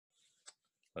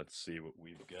Let's see what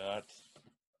we've got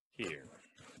here.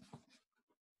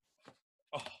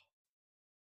 Oh,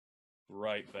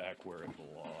 right back where it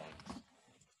belongs.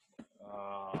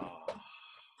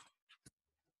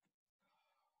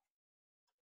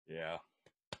 Yeah.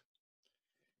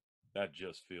 That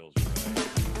just feels right.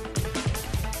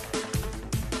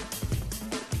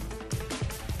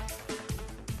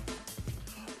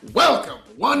 Welcome,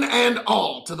 one and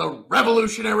all, to the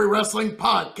Revolutionary Wrestling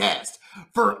Podcast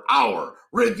for our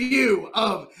review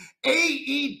of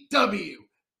AEW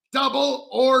Double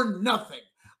or Nothing.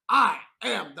 I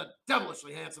am the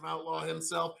devilishly handsome outlaw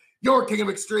himself, your king of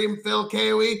extreme, Phil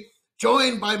KOE,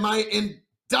 joined by my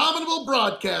indomitable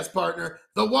broadcast partner,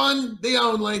 the one, the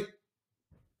only,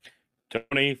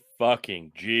 Tony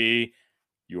fucking G,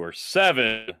 your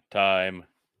 7-time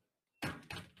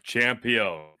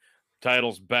champion.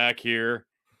 Title's back here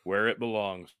where it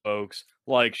belongs, folks.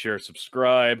 Like, share,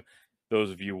 subscribe. Those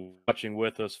of you watching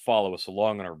with us, follow us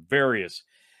along on our various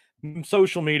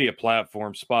social media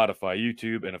platforms, Spotify,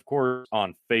 YouTube, and of course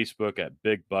on Facebook at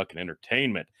Big Buck and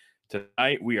Entertainment.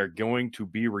 Tonight we are going to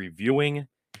be reviewing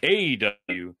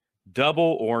AEW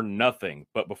Double or Nothing.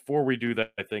 But before we do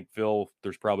that, I think, Phil,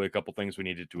 there's probably a couple things we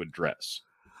needed to address.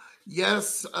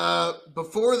 Yes,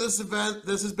 before this event,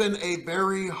 this has been a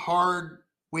very hard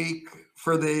week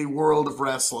for the world of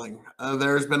wrestling.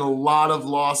 There's been a lot of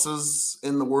losses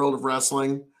in the world of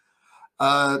wrestling.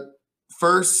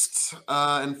 First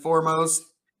and foremost,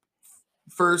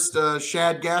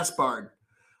 Shad Gaspard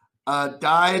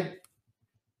died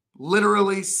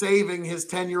literally saving his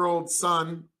 10-year-old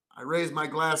son. I raise my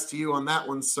glass to you on that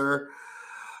one, sir.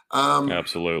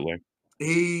 Absolutely.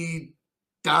 He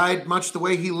died much the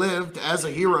way he lived, as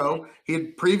a hero. He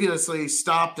had previously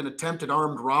stopped an attempted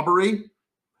armed robbery.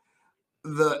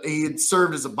 He had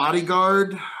served as a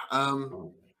bodyguard.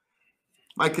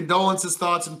 My condolences,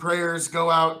 thoughts, and prayers go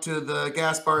out to the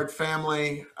Gaspard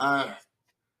family. I'm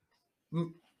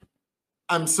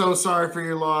so sorry for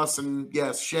your loss. And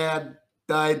yes, Shad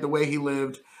died the way he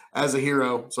lived, as a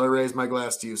hero. So I raise my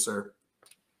glass to you, sir.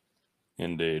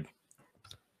 Indeed.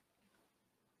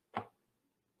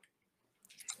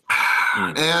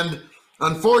 And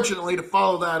unfortunately, to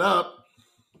follow that up,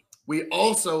 we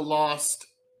also lost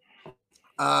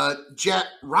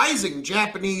rising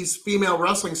Japanese female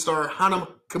wrestling star Hana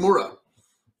Kimura.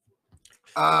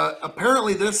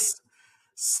 Apparently, this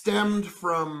stemmed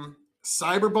from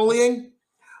cyberbullying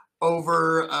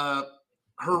over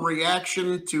her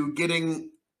reaction to getting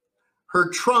her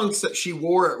trunks that she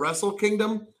wore at Wrestle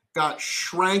Kingdom got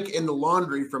shrank in the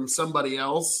laundry from somebody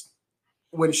else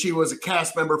when she was a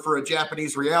cast member for a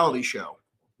Japanese reality show.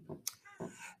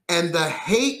 And the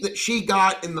hate that she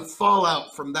got in the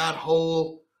fallout from that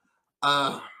whole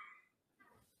that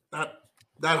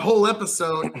whole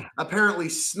episode apparently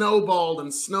snowballed.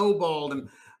 And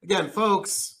again,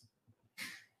 folks,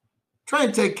 try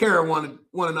and take care of one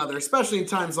another, especially in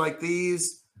times like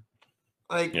these.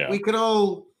 Like, we could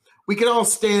all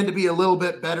stand to be a little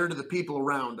bit better to the people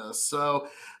around us. So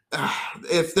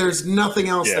if there's nothing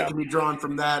else that can be drawn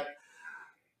from that,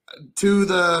 to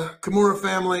the Kimura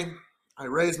family, I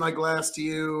raise my glass to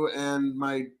you, and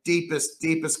my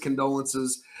deepest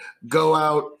condolences go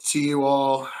out to you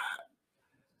all.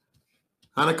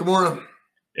 Hana Kimura.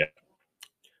 Yeah.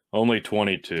 Only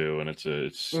 22, and it's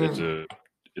an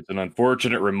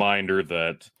unfortunate reminder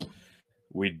that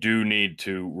we do need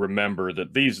to remember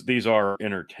that these are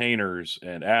entertainers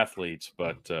and athletes,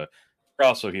 but they're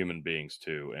also human beings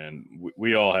too, and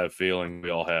we all have feelings.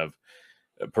 We all have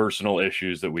personal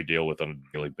issues that we deal with on a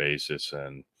daily basis,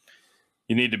 and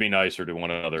you need to be nicer to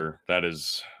one another. That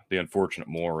is the unfortunate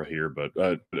moral here, but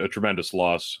a tremendous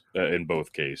loss in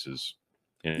both cases.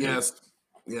 Yes.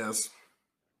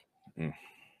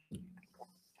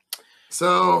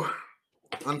 So,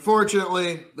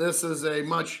 unfortunately, this is a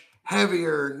much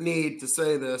heavier need to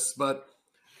say this, but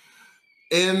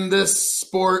in this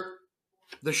sport,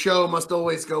 the show must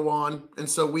always go on, and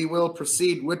so we will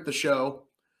proceed with the show.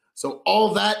 So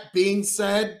all that being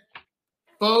said,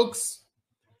 folks,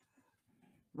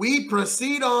 we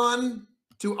proceed on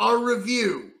to our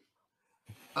review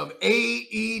of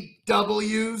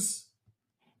AEW's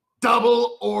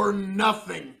Double or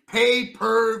Nothing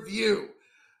pay-per-view.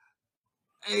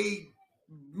 A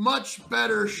much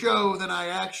better show than I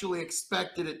actually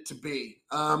expected it to be.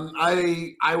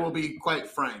 I will be quite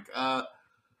frank.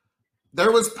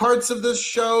 There was parts of this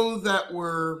show that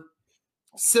were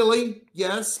silly,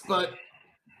 yes, but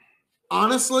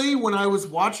honestly, when I was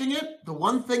watching it, the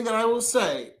one thing that I will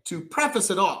say to preface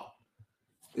it all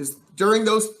is during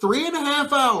those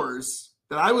 3.5 hours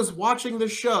that I was watching the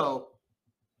show,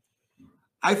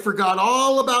 I forgot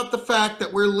all about the fact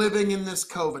that we're living in this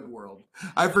COVID world.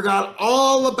 I forgot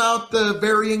all about the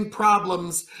varying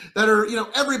problems that are,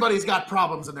 everybody's got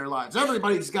problems in their lives.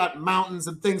 Everybody's got mountains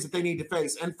and things that they need to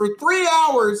face. And for 3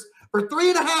 hours, for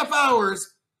 3.5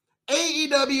 hours,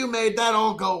 AEW made that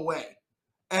all go away.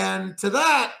 And to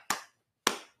that,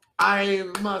 I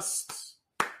must,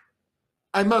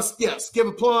 yes, give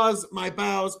applause, my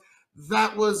bows.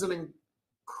 That was an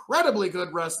incredibly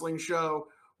good wrestling show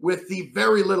with the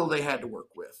very little they had to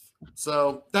work with.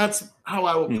 So that's how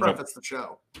I will preface the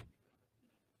show.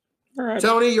 All right.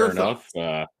 Tony, your thoughts?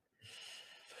 I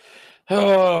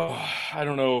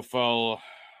don't know if I'll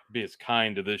be as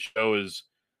kind to this show as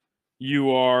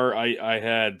you are. I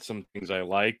had some things I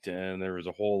liked, and there was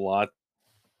a whole lot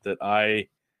that I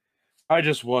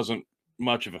just wasn't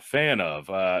much of a fan of.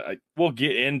 We'll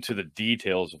get into the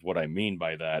details of what I mean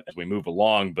by that as we move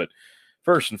along, but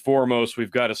first and foremost,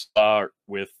 we've got to start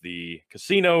with the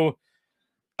casino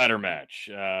ladder match.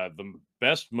 The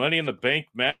best Money in the Bank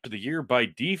match of the year by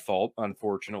default,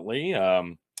 unfortunately.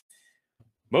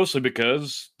 Mostly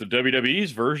because the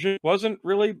WWE's version wasn't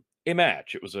really a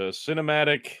match. It was a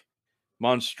cinematic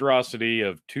monstrosity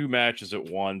of 2 matches at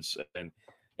once, and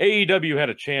AEW had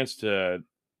a chance to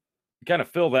kind of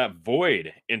fill that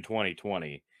void in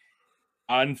 2020.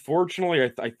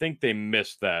 Unfortunately, I think they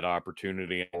missed that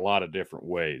opportunity in a lot of different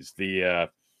ways. The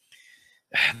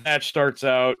match starts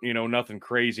out, nothing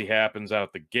crazy happens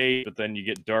out the gate, but then you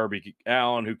get Darby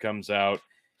Allin who comes out.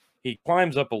 He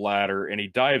climbs up a ladder and he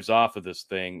dives off of this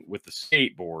thing with the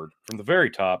skateboard from the very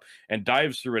top and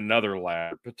dives through another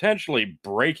ladder, potentially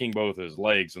breaking both his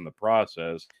legs in the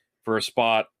process for a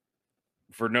spot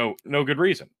for no good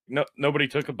reason. Nobody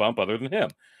took a bump other than him.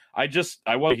 I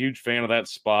wasn't a huge fan of that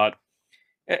spot.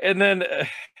 And then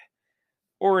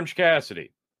Orange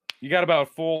Cassidy. You got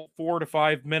about full 4 to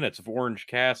 5 minutes of Orange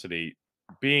Cassidy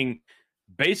being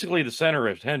basically the center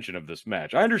of attention of this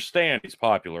match. I understand he's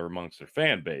popular amongst their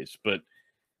fan base, but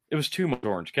it was too much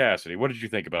Orange Cassidy. What did you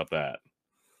think about that?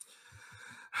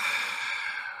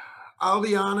 I'll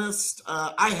be honest.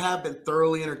 I have been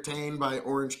thoroughly entertained by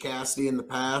Orange Cassidy in the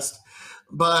past,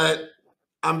 but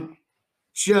I'm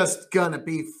just going to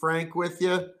be frank with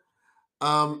you.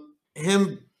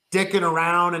 Him dicking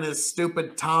around in his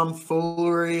stupid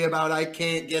tomfoolery about I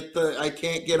can't get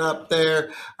up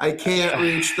there, I can't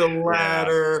reach the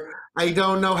ladder, yeah. I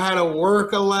don't know how to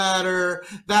work a ladder.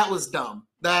 That was dumb.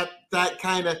 That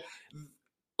kind of,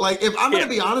 like, if I'm going to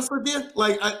be honest with you,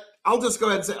 like, I'll just go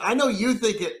ahead and say, I know you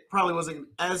think it probably wasn't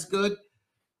as good.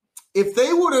 If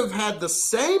they would have had the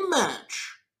same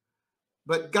match,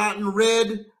 but gotten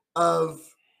rid of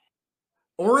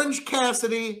Orange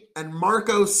Cassidy and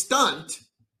Marco Stunt,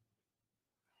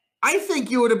 I think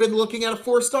you would have been looking at a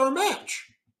 4-star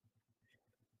match.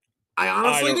 I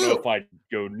honestly do. I don't know if I'd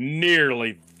go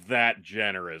nearly that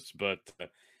generous, but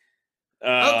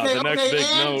the next big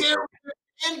note.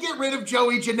 Get rid of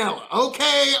Joey Janela.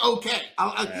 Okay.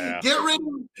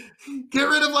 Get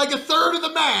rid of like a third of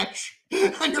the match,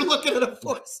 and you're looking at a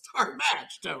 4-star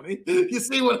match, Tony. You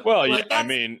see what? Well, like, yeah, I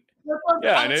mean,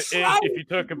 yeah, and if you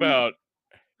talk about,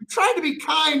 I'm trying to be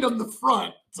kind on the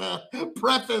front.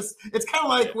 Preface. It's kind of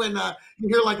like when you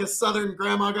hear like a Southern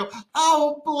grandma go,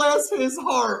 "Oh, bless his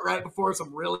heart," right before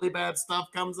some really bad stuff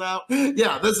comes out.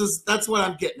 Yeah, that's what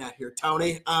I'm getting at here,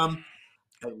 Tony.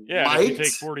 Yeah, if you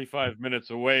take 45 minutes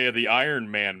away of the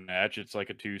Iron Man match, it's like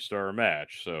a 2-star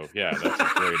match. So yeah, that's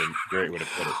a great way to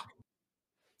put it.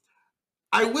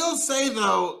 I will say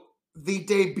though, the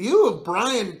debut of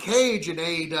Brian Cage in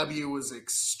AEW was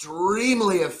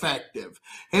extremely effective.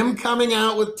 Him coming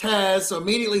out with Taz, so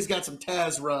immediately he's got some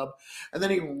Taz rub, and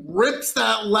then he rips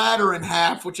that ladder in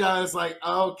half, which I was like,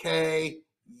 okay,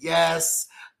 yes.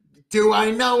 Do I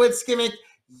know it's gimmick?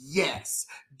 Yes.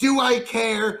 Do I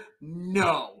care?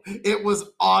 No. It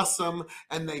was awesome,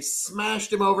 and they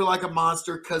smashed him over like a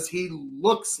monster because he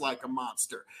looks like a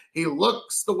monster. He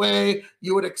looks the way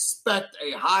you would expect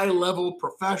a high-level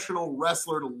professional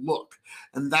wrestler to look,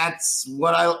 and that's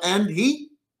what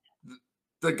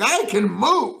the guy can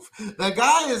move. The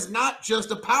guy is not just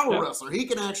a power wrestler. He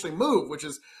can actually move, which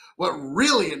is what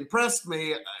really impressed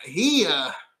me.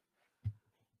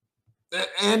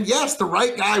 And yes, the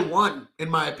right guy won, in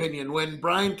my opinion. When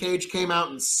Brian Cage came out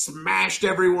and smashed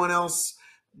everyone else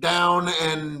down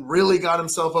and really got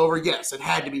himself over, yes, it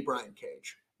had to be Brian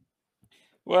Cage.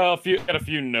 Well, got a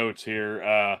few notes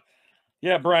here.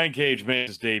 Brian Cage made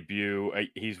his debut.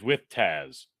 He's with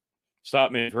Taz.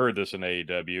 Stop me if you've heard this in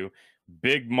AEW.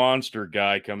 Big monster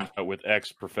guy comes out with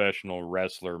ex-professional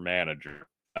wrestler manager.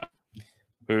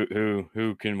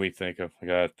 Who can we think of?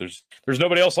 God, there's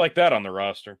nobody else like that on the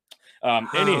roster.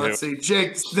 Anywho, let's see.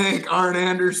 Jake Snake, Arn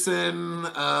Anderson.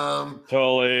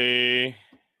 Tully.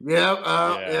 Yep.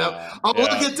 Yeah. Oh, we'll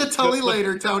Yeah. get to Tully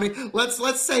later, Tony.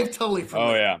 Let's save Tully for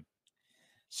later. Yeah.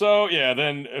 So yeah,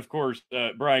 then of course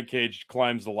Brian Cage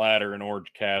climbs the ladder and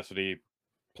Orange Cassidy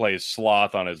plays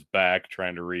sloth on his back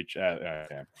trying to reach. I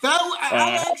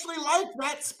actually liked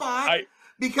that spot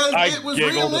because I it was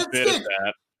giggled a bit at realistic.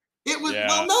 that. It was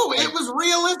it was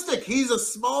realistic. He's a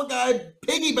small guy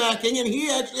piggybacking, and he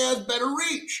actually has better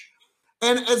reach.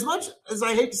 And as much as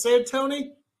I hate to say it,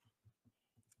 Tony,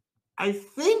 I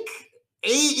think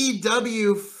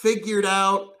AEW figured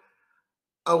out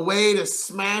a way to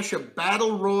smash a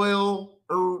battle royal,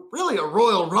 or really a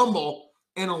Royal Rumble,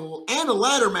 and a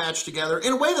ladder match together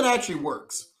in a way that actually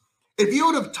works. If you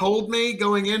would have told me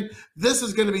going in, this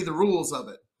is going to be the rules of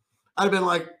it, I'd have been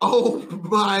like, oh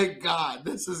my God,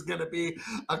 this is going to be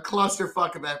a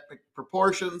clusterfuck of epic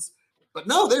proportions. But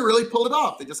no, they really pulled it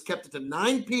off. They just kept it to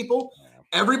 9 people.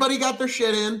 Everybody got their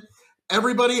shit in.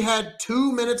 Everybody had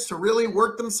 2 minutes to really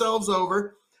work themselves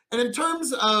over. And in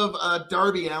terms of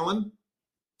Darby Allin,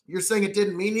 you're saying it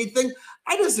didn't mean anything.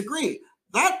 I disagree.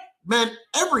 That meant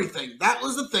everything. That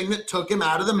was the thing that took him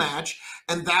out of the match.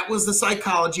 And that was the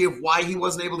psychology of why he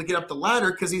wasn't able to get up the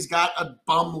ladder, because he's got a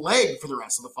bum leg for the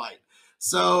rest of the fight.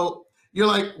 So you're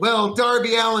like, well,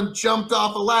 Darby Allin jumped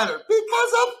off a ladder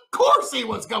because of course he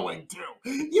was going to.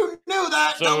 You knew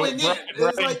that going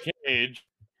in.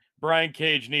 Brian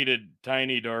Cage needed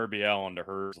tiny Darby Allin to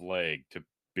hurt his leg to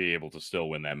be able to still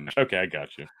win that match. Okay, I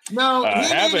got you. No, he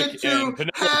needed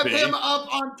to have him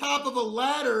up on top of a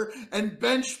ladder and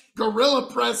bench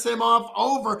gorilla press him off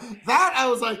over. That I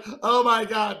was like, oh my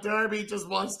God, Darby just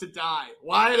wants to die.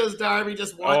 Why does Darby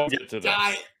just want to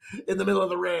die in the middle of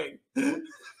the ring?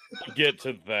 Get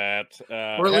to that.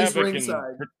 Or at least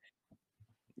ringside.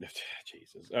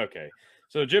 Jesus. Okay.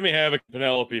 So Jimmy Havoc and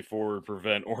Penelope Ford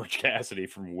prevent Orange Cassidy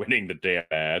from winning the damn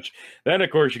match. Then, of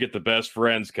course, you get the best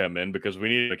friends come in because we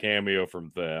need a cameo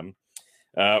from them.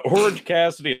 Orange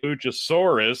Cassidy and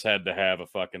Luchasaurus had to have a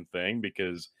fucking thing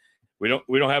because we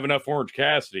don't have enough Orange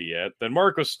Cassidy yet. Then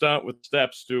Marco stunt with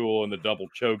step stool and the double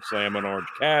choke slam on Orange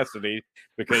Cassidy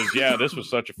because this was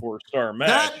such a 4-star match.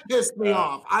 That pissed me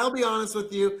off. I'll be honest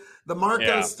with you. The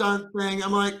Marco stunt thing,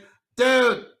 I'm like,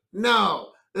 dude, no,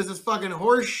 this is fucking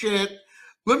horse shit.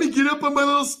 Let me get up on my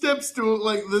little step stool.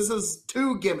 Like, this is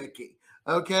too gimmicky,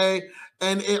 okay?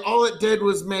 And all it did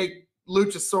was make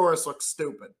Luchasaurus look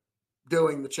stupid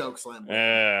doing the choke slam.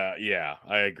 Yeah,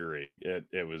 I agree.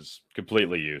 It was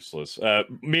completely useless.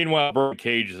 Meanwhile, Brian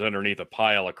Cage is underneath a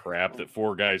pile of crap that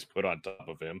 4 guys put on top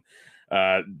of him.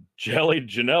 Jelly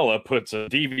Janela puts a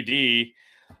DVD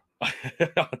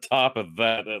on top of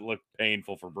that looked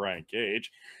painful for Brian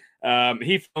Cage.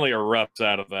 He finally erupts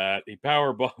out of that. He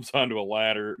power bombs onto a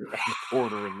ladder on the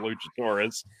corner in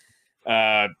Luchasaurus.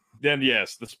 Then,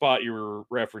 yes, the spot you were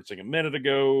referencing a minute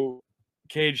ago,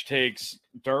 Cage takes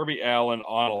Darby Allin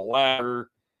on a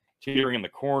ladder, teetering in the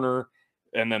corner,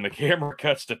 and then the camera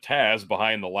cuts to Taz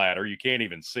behind the ladder. You can't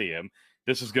even see him.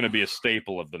 This is going to be a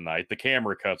staple of the night. The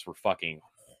camera cuts were fucking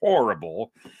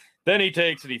horrible. Then he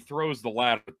takes it, he throws the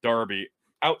ladder with Darby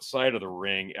outside of the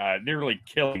ring, nearly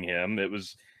killing him. It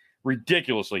was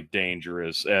ridiculously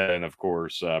dangerous, and of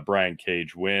course Brian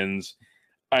Cage wins.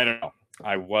 I don't know.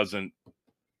 I wasn't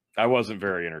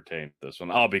very entertained with this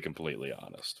one. I'll be completely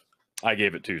honest. I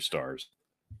gave it 2 stars.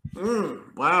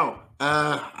 Wow.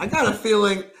 I got a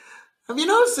feeling. Have you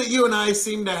noticed that you and I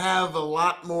seem to have a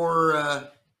lot more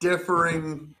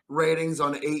differing ratings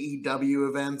on AEW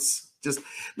events? Just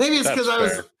maybe it's because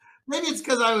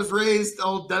I was raised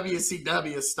old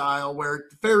WCW style, where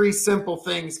very simple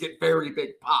things get very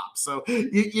big pops. So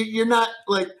you're not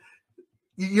like,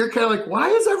 you're kind of like, why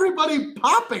is everybody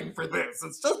popping for this?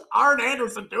 It's just Arn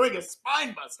Anderson doing a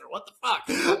spine buster. What the fuck?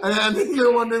 And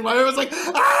you're wondering why I was like,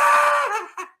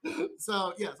 ah!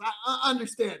 So yes,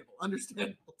 understandable,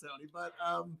 Tony. But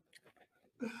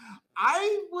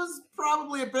I was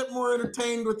probably a bit more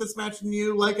entertained with this match than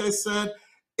you. Like I said,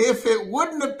 if it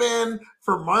wouldn't have been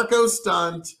for Marco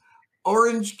Stunt,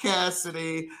 Orange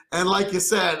Cassidy, and like you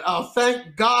said,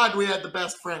 thank God we had the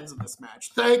best friends in this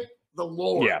match. Thank the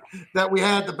Lord that we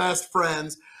had the best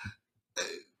friends.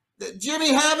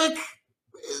 Jimmy Havoc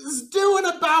is doing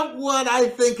about what I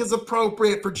think is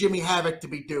appropriate for Jimmy Havoc to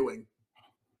be doing.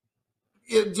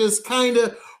 Just kind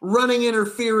of running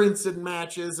interference in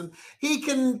matches, and he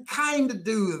can kind of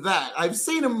do that. I've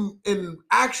seen him in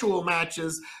actual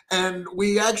matches, and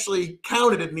we actually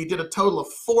counted it, and he did a total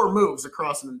of 4 moves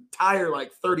across an entire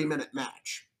 30-minute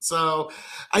match. So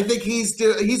I think he's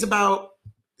about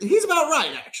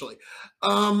right, actually.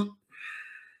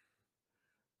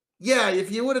 Yeah,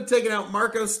 if you would have taken out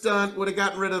Marco Stunt, would have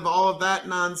gotten rid of all of that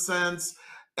nonsense,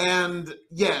 and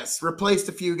yes, replaced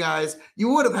a few guys, you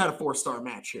would have had a 4-star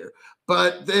match here.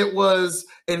 But it was,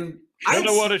 and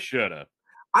Shoulda, woulda, shoulda.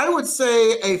 I would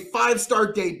say a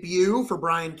 5-star debut for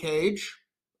Brian Cage.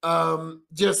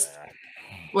 Just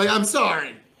like, I'm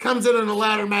sorry, comes in a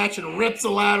ladder match and rips a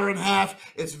ladder in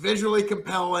half. It's visually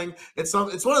compelling. It's one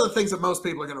of the things that most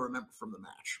people are going to remember from the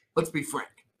match. Let's be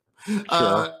frank.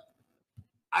 Sure.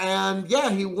 And yeah,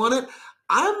 he won it.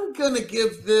 I'm going to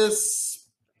give this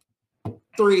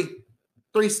 3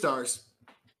 stars.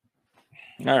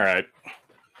 All right.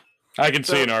 I can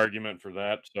see an argument for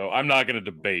that, so I'm not going to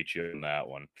debate you in that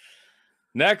one.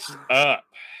 Next up,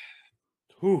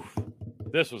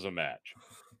 this was a match.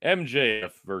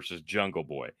 MJF versus Jungle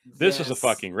Boy. This is a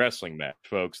fucking wrestling match,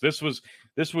 folks. This was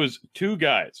 2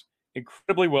 guys,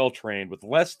 incredibly well trained, with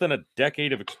less than a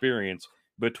decade of experience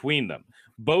between them.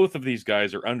 Both of these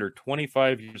guys are under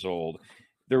 25 years old.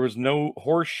 There was no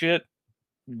horseshit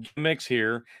gimmicks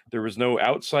here. There was no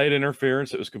outside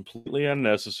interference. It was completely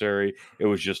unnecessary. It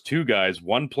was just 2 guys,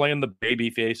 one playing the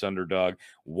babyface underdog,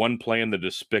 one playing the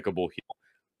despicable heel.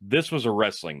 This was a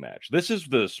wrestling match. This is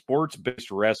the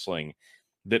sports-based wrestling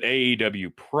that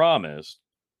AEW promised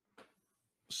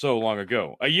so long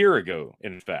ago, a year ago,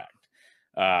 in fact.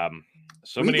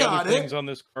 So many other things on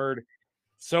this card.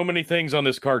 So many things on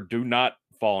this card do not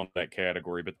fall into that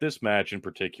category, but this match in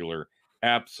particular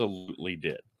absolutely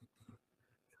did.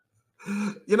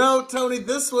 You know, Tony,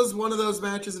 this was one of those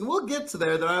matches, and we'll get to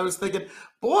there, that I was thinking,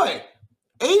 boy,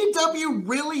 AEW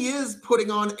really is putting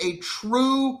on a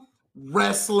true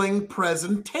wrestling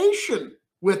presentation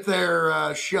with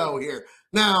their show here.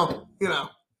 Now, you know,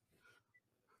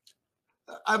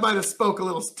 I might have spoke a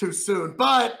little too soon,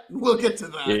 but we'll get to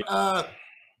that.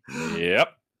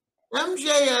 Yep.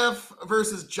 MJF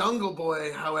versus Jungle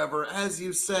Boy, however, as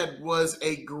you said, was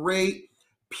a great,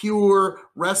 pure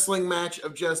wrestling match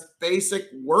of just basic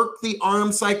work the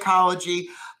arm psychology,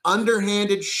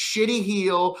 underhanded, shitty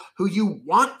heel who you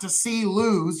want to see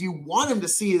lose. You want him to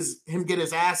see him get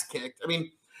his ass kicked. I mean,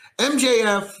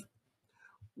 MJF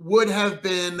would have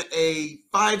been a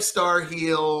 5-star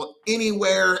heel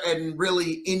anywhere and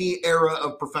really any era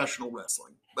of professional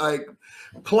wrestling. Like,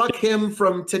 pluck him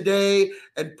from today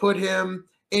and put him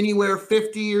anywhere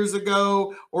 50 years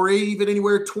ago or even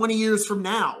anywhere 20 years from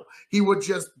now. He would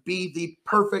just be the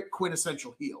perfect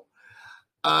quintessential heel.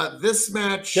 This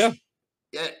match,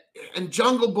 and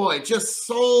Jungle Boy just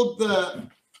sold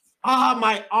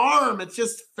my arm. It's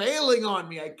just failing on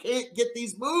me. I can't get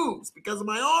these moves because of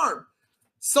my arm.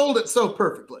 Sold it so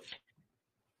perfectly.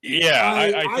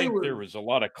 Yeah, I think there was a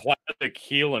lot of classic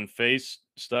heel and face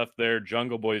stuff there.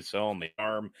 Jungle Boy selling the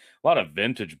arm, a lot of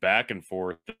vintage back and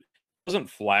forth. It wasn't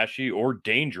flashy or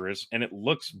dangerous, and it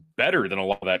looks better than a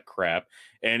lot of that crap,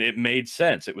 and it made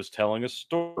sense. It was telling a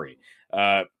story.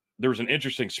 There was an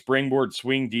interesting springboard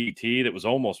swing DT that was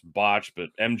almost botched, but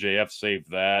MJF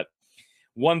saved that.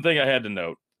 One thing I had to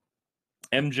note,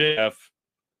 MJF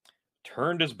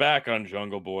turned his back on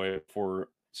Jungle Boy for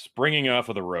springing off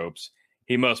of the ropes.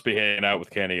 He must be hanging out with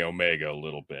Kenny Omega a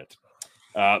little bit.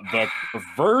 The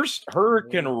reversed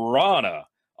Hurricane Rana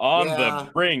on the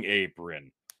ring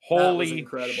apron. Holy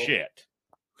shit.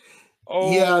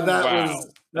 Oh, yeah, that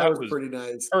was pretty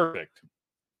nice. Perfect.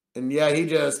 And yeah, he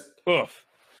just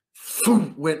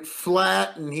went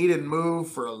flat and he didn't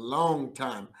move for a long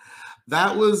time.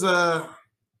 That was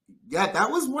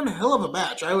that was one hell of a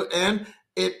match. And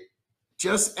it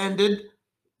just ended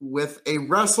with a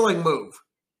wrestling move.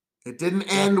 It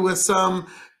didn't end with some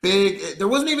big, there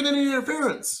wasn't even any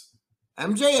interference.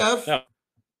 MJF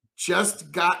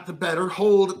just got the better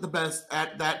hold at the best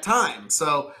at that time.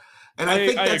 So, and I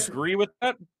think that's, I agree with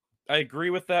that. I agree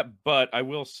with that, but I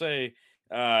will say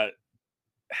I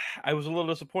was a little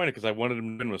disappointed because I wanted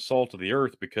him to win with Salt of the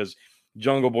Earth because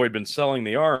Jungle Boy had been selling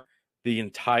the arm the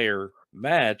entire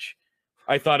match.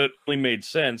 I thought it only made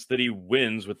sense that he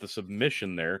wins with the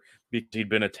submission there because he'd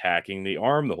been attacking the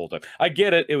arm the whole time. I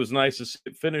get it. It was nice to see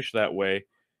it finish that way.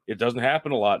 It doesn't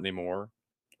happen a lot anymore.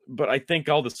 But I think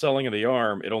all the selling of the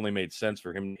arm, it only made sense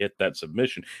for him to hit that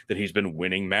submission that he's been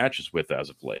winning matches with as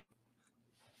of late.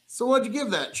 So what'd you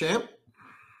give that, champ?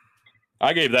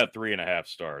 I gave that 3.5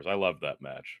 stars. I love that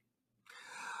match.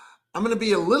 I'm going to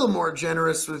be a little more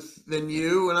generous than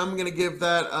you, and I'm going to give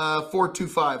that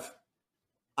 4.25.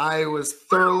 I was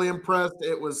thoroughly impressed.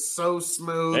 It was so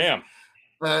smooth. Damn.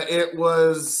 It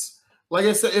was, like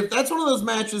I said, if that's one of those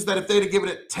matches that if they'd have given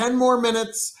it 10 more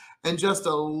minutes and just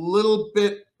a little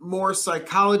bit more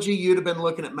psychology, you'd have been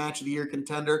looking at match of the year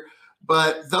contender.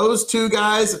 But those two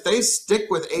guys, if they stick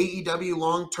with AEW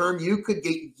long term, you could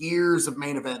get years of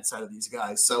main events out of these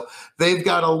guys. So they've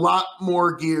got a lot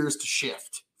more gears to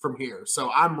shift from here.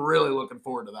 So I'm really looking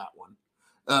forward to that one,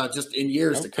 just in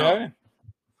years to come.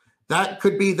 That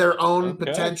could be their own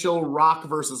potential Rock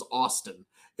versus Austin.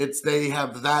 They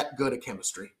have that good a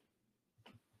chemistry.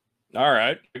 All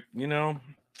right,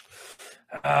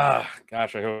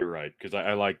 gosh, I hope you're right, because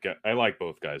I like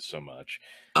both guys so much.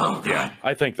 Oh, yeah,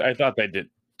 I thought they did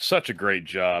such a great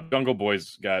job. Jungle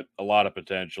Boy's got a lot of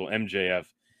potential. MJF,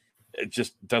 it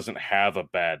just doesn't have a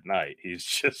bad night.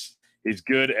 He's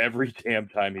good every damn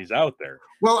time he's out there.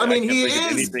 Well, I mean, he is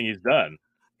anything he's done.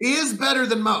 He is better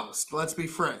than most. Let's be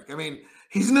frank. I mean,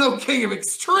 he's no king of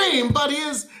extreme, but he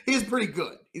is pretty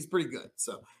good. He's pretty good.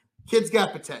 So, kid's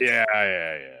got potential. Yeah.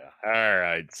 All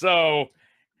right, so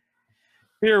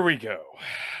here we go.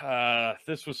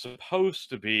 This was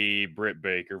supposed to be Britt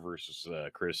Baker versus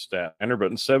Chris Statlander, but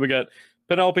instead we got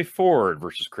Penelope Ford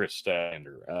versus Chris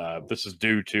Statlander. This is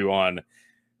due to on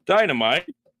Dynamite,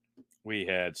 we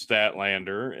had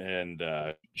Statlander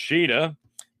and Sheeta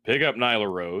pick up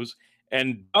Nyla Rose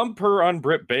and dump her on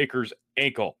Britt Baker's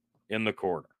ankle in the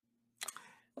corner.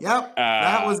 Yep,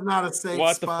 that was not a safe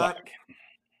what spot. The fuck?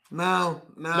 No,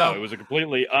 it was a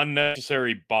completely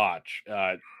unnecessary botch.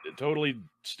 Totally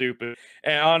stupid.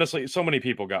 And honestly, so many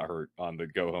people got hurt on the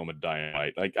go home at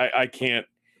Dynamite. Like I can't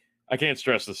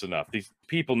stress this enough. These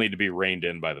people need to be reined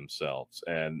in by themselves,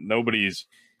 and nobody's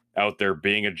out there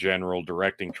being a general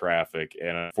directing traffic.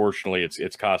 And unfortunately,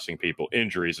 it's costing people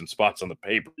injuries and spots on the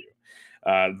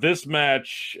pay-per-view. This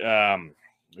match, I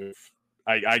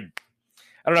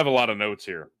don't have a lot of notes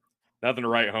here. Nothing to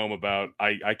write home about.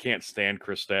 I can't stand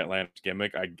Chris Statlander's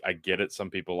gimmick. I get it.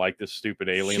 Some people like this stupid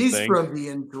alien thing. She's from the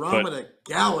Andromeda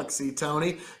Galaxy,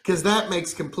 Tony, because that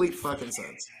makes complete fucking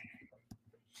sense.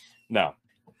 No,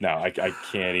 I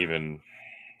can't even.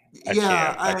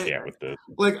 I can't with this.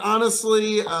 Like,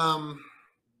 honestly, I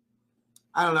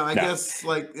don't know. I guess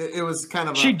like it was kind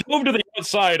of. She dove to the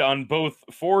outside on both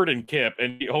Ford and Kip,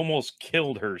 and she almost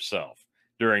killed herself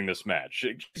during this match.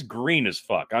 She's green as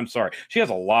fuck. I'm sorry. She has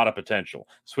a lot of potential.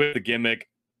 Switch the gimmick,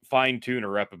 fine tune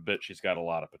her up a bit. She's got a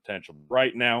lot of potential.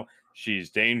 Right now, she's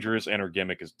dangerous, and her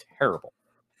gimmick is terrible.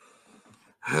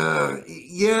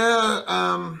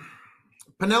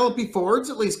 Penelope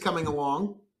Ford's at least coming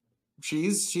along.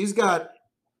 She's got,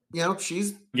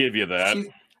 she's give you that.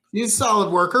 She's a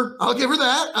solid worker. I'll give her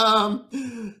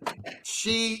that.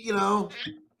 She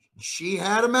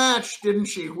had a match, didn't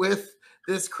she, with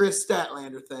this Chris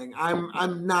Statlander thing.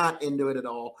 I'm not into it at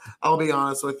all. I'll be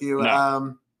honest with you.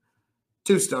 No.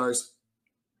 2 stars.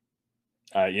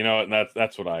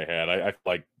 That's what I had. I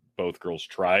like both girls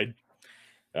tried.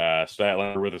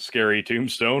 Statlander with a scary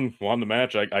tombstone won the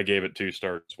match. I gave it 2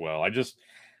 stars as well.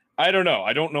 I don't know.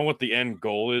 I don't know what the end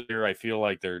goal is here. I feel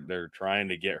like they're trying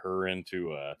to get her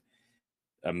into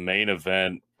a main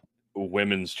event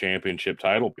women's championship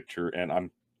title picture, and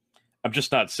I'm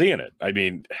just not seeing it. I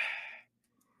mean,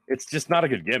 it's just not a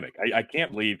good gimmick. I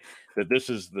can't believe that this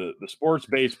is the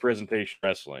sports-based presentation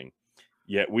wrestling,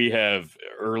 yet we have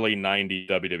early 90s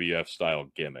WWF style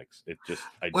gimmicks.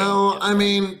 I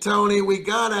mean, Tony, we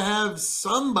gotta have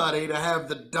somebody to have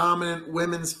the dominant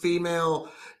women's female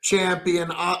champion,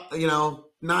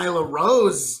 Nyla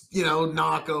Rose,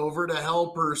 knock over to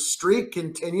help her streak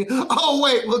continue. Oh,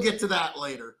 wait, we'll get to that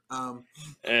later.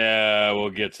 We'll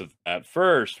get to that.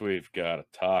 First, we've got to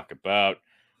talk about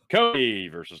Cody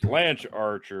versus Lance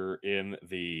Archer in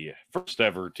the first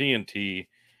ever TNT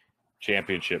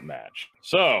championship match.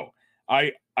 So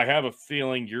I have a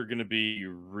feeling you're going to be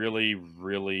really,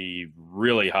 really,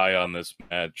 really high on this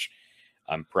match.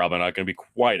 I'm probably not going to be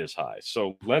quite as high.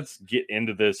 So let's get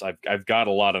into this. I've got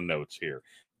a lot of notes here.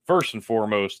 First and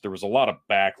foremost, there was a lot of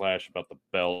backlash about the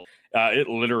belt. It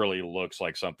literally looks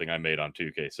like something I made on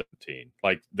 2K17.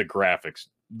 Like the graphics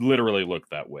literally look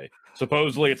that way.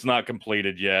 Supposedly it's not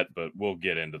completed yet, but we'll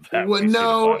get into that. Well,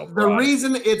 no, the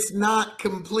reason it's not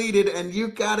completed, and you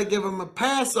got to give them a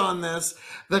pass on this,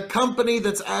 the company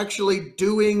that's actually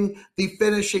doing the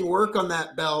finishing work on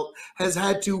that belt has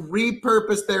had to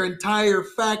repurpose their entire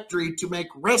factory to make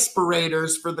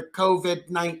respirators for the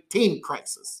COVID-19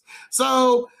 crisis.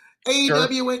 So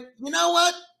AEW went, you know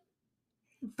what?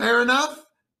 Fair enough.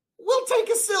 We'll take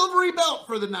a silvery belt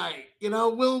for the night.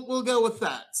 We'll go with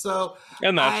that. So,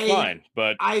 and that's fine.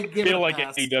 But I feel like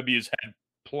pass. AEW's had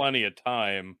plenty of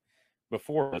time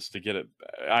before us to get it.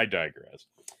 I digress.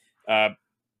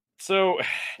 So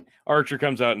Archer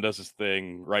comes out and does his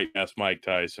thing right past Mike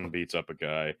Tyson, beats up a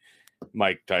guy.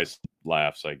 Mike Tyson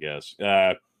laughs, I guess.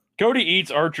 Cody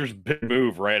eats Archer's big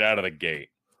move right out of the gate.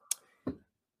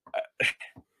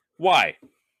 Why?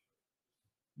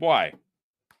 Why?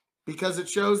 Because it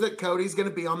shows that Cody's going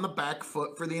to be on the back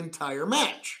foot for the entire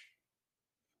match.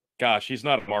 Gosh, he's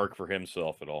not a mark for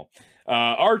himself at all.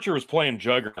 Archer was playing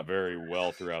Juggernaut very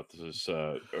well throughout this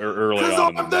early on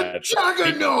in the match.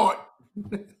 Juggernaut.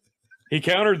 He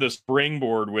countered the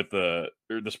springboard with the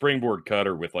springboard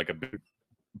cutter with like a big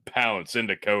pounce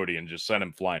into Cody and just sent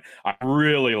him flying. I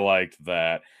really liked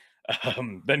that.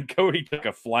 Then Cody took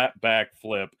a flat back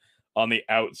flip on the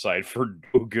outside for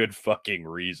no good fucking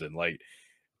reason. Like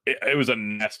it was a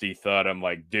nasty thud. I'm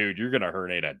like, dude, you're gonna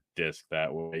herniate a disc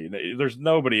that way. There's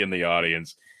nobody in the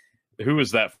audience. Who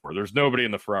is that for? There's nobody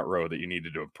in the front row that you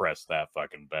needed to impress that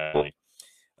fucking badly.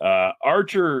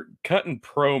 Archer cutting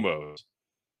promos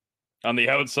on the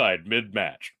outside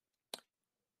mid-match.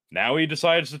 Now he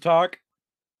decides to talk?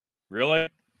 Really?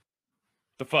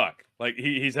 The fuck? Like,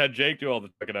 he's had Jake do all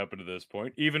the fucking up into this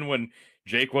point. Even when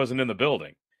Jake wasn't in the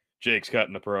building, Jake's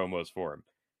cutting the promos for him.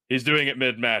 He's doing it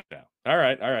mid-match now. All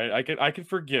right. I can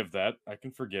forgive that. I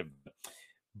can forgive that.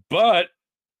 But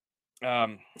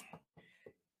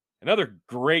another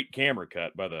great camera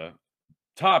cut by the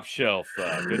top shelf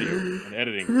video and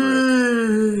editing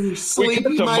crew.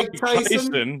 Sleepy Mike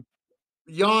Tyson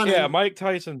yawning. Yeah, Mike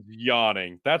Tyson's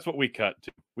yawning. That's what we cut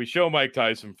to. We show Mike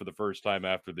Tyson for the first time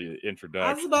after the introduction.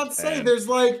 I was about to say, there's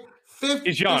like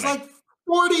 50, there's like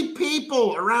 40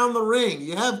 people around the ring.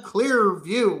 You have clear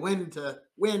view when to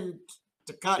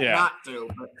cut, not to.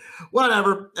 But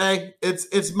whatever. Hey,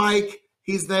 it's Mike.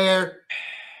 He's there.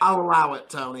 I'll allow it,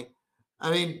 Tony. I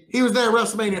mean, he was there at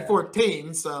WrestleMania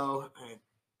 14, so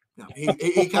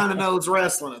he kind of knows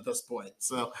wrestling at this point.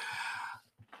 So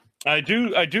I do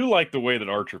like the way that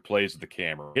Archer plays the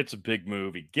camera. It's a big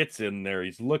move. He gets in there.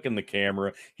 He's looking the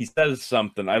camera. He says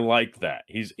something. I like that.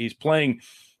 He's playing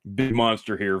Big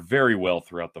Monster here very well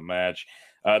throughout the match.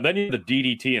 Then you have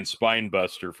the DDT and Spine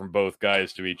Buster from both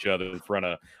guys to each other in front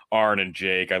of Arn and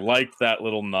Jake. I liked that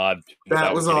little nod.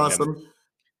 That was awesome.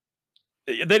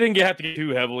 They didn't have to get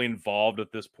too heavily involved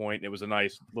at this point. It was a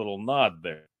nice little nod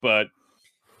there. But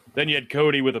then you had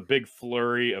Cody with a big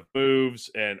flurry of moves,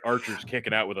 and Archer's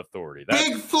kicking out with authority.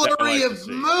 Big flurry of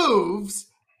moves?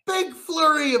 Big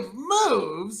flurry of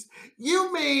moves?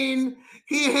 You mean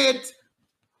he hit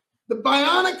the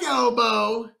bionic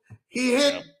elbow, he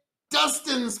hit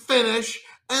Dustin's finish,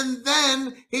 and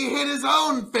then he hit his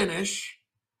own finish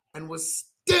and was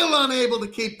still unable to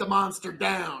keep the monster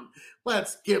down.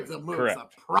 Let's give the moves a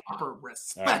proper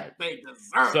respect they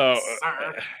deserve,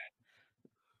 sir.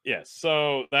 Yes,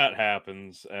 so that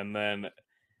happens, and then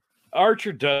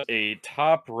Archer does a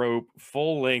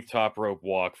full-length top rope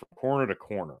walk from corner to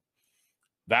corner.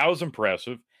 That was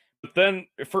impressive, but then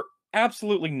for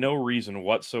absolutely no reason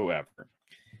whatsoever,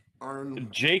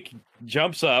 Jake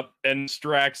jumps up and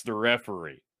distracts the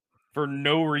referee for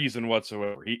no reason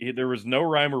whatsoever. There was no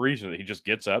rhyme or reason. He just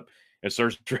gets up and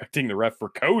starts directing the ref for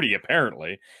Cody,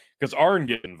 apparently, because Arn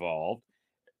gets involved.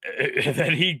 And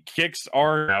then he kicks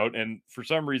Arn out and for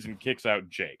some reason kicks out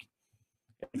Jake.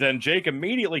 Then Jake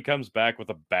immediately comes back with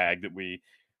a bag that we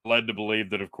led to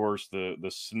believe that, of course, the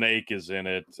snake is in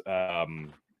it.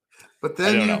 But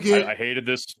then I hated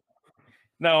this.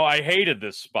 No, I hated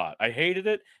this spot. I hated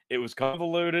it. It was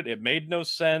convoluted. It made no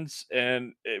sense.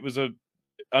 And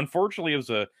unfortunately, it was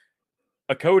a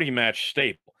Cody match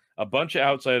staple. A bunch of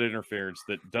outside interference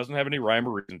that doesn't have any rhyme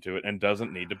or reason to it and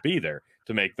doesn't need to be there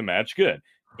to make the match good.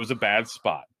 It was a bad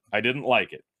spot. I didn't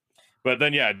like it. But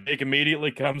then, Jake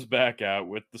immediately comes back out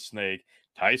with the snake.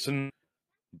 Tyson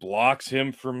blocks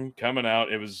him from coming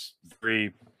out. It was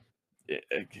very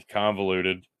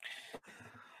convoluted.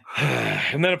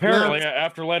 And then apparently,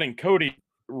 after letting Cody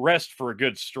rest for a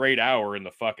good straight hour in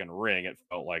the fucking ring, it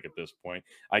felt like at this point,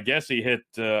 I guess he hit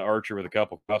Archer with a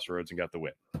couple crossroads and got the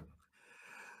win.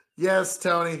 Yes,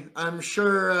 Tony. I'm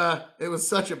sure it was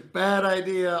such a bad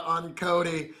idea on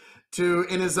Cody to,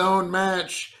 in his own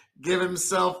match, give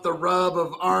himself the rub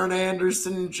of Arn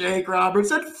Anderson, Jake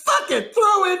Roberts, and fuck it,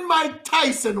 throw in Mike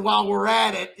Tyson while we're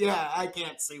at it. Yeah, I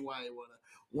can't see why he would have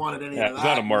wanted any of that. He's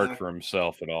not a mark for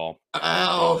himself at all.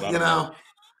 Oh,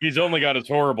 He's only got his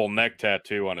horrible neck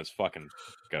tattoo on his fucking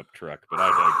pickup truck, but I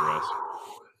digress.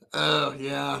 Oh,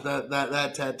 yeah,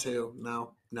 that tattoo.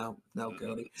 No,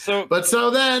 Cody. So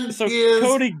then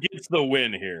Cody gets the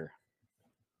win here.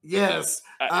 Yes.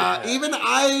 Even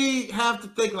I have to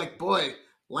think, like, boy,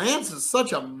 Lance is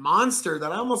such a monster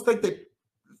that I almost think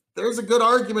there's a good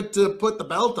argument to put the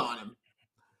belt on him.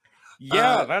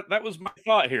 Yeah, that was my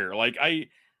thought here. Like,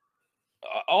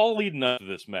 all leading up to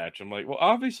this match, I'm like, well,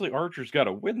 obviously Archer's got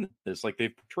to win this. Like,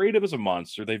 they've portrayed him as a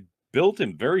monster. They've built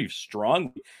him very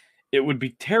strongly. It would be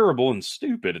terrible and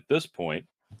stupid at this point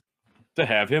to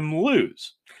have him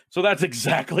lose. So that's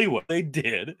exactly what they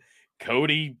did.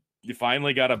 Cody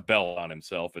finally got a belt on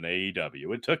himself in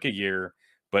AEW. It took a year,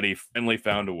 but he finally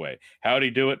found a way. How did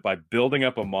he do it? By building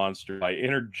up a monster, by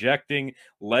interjecting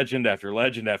legend after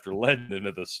legend after legend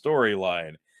into the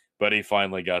storyline. But he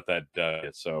finally got that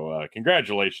done. So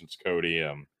congratulations, Cody.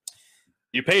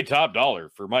 You paid top dollar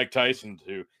for Mike Tyson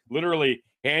to literally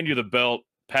hand you the belt,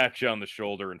 pat you on the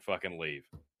shoulder, and fucking leave.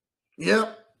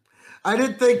 Yep. I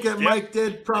did think that Mike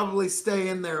did probably stay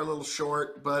in there a little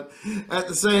short, but at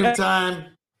the same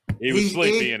time, he was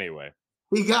sleepy anyway.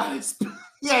 He got his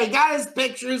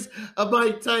pictures of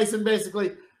Mike Tyson.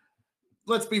 Basically,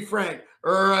 let's be frank.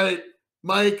 All right,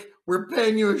 Mike, we're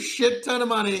paying you a shit ton of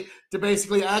money to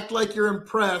basically act like you're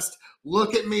impressed.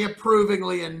 Look at me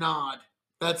approvingly and nod.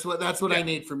 That's what I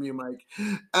need from you, Mike.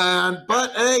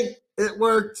 But hey, it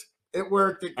worked. It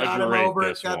worked. It got him over.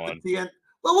 It got the TN.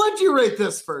 Well, what'd you rate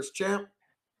this first, champ?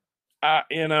 I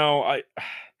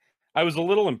was a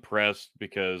little impressed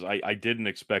because I didn't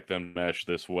expect them to mesh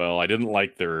this well. I didn't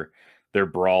like their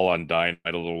brawl on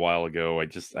Dynamite a little while ago. I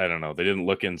don't know. They didn't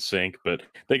look in sync, but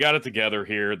they got it together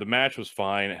here. The match was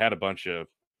fine. It had a bunch of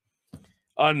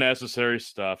unnecessary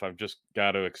stuff. I've just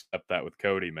got to accept that with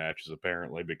Cody matches,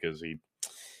 apparently, because he's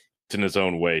in his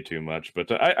own way too much.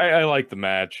 But I like the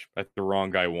match. I think the wrong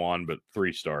guy won, but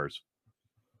 3 stars.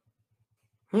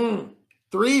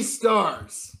 3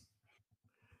 stars.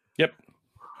 Yep.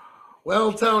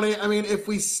 Well, Tony, I mean, if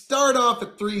we start off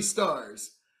at 3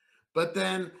 stars, but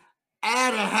then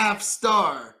add a half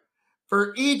star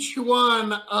for each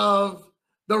one of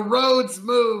the Rhodes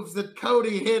moves that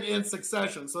Cody hit in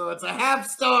succession. So it's a half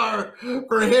star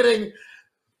for hitting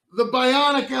the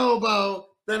bionic elbow,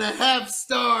 then a half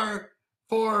star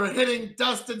for hitting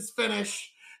Dustin's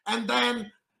finish, and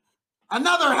then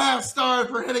another half star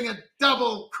for hitting a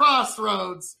double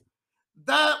crossroads.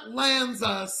 That lands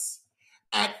us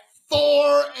at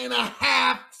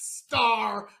 4.5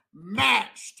 star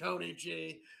match, Tony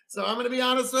G. So I'm going to be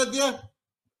honest with you.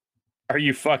 Are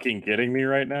you fucking kidding me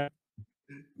right now?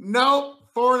 Nope.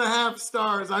 4.5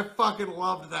 stars. I fucking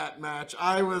loved that match.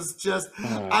 I was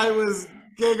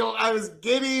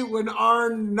giddy when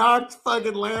Arn knocked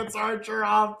fucking Lance Archer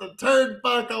off the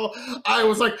turnbuckle. I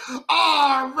was like,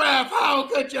 oh, ref, how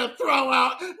could you throw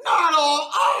out not all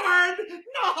Arn?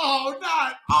 No,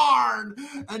 not Arn.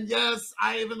 And yes,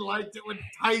 I even liked it when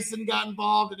Tyson got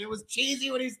involved, and it was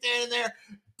cheesy when he's standing there.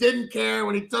 Didn't care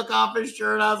when he took off his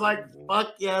shirt. I was like,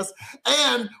 fuck yes.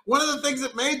 And one of the things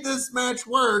that made this match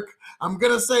work, I'm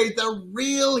going to say the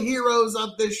real heroes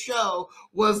of this show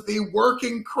was the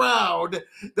working crowd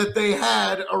that they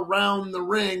had around the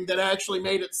ring that actually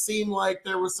made it seem like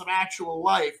there was some actual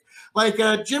life. Like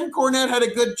Jim Cornette had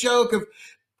a good joke of,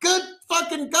 good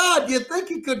fucking God, you think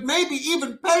he could maybe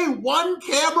even pay one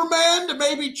cameraman to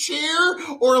maybe cheer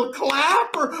or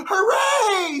clap or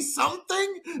hooray,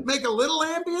 something, make a little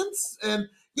ambience? And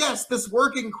yes, this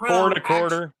working crowd.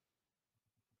 4.25.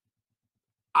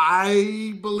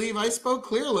 I believe I spoke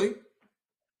clearly.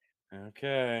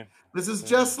 Okay. This is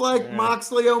just like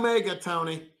Moxley Omega,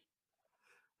 Tony.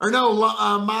 Or no,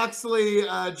 Moxley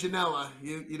Janela.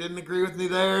 You didn't agree with me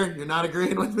there. You're not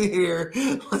agreeing with me here.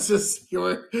 Let's just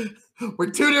we're 2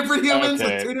 different humans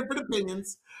with 2 different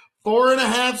opinions.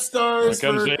 4.5 stars.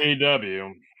 When it comes to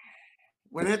AEW.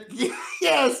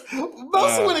 Yes,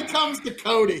 mostly when it comes to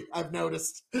Cody, I've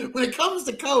noticed. When it comes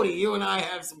to Cody, you and I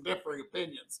have some differing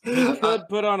opinions. He could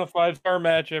put on a 5-star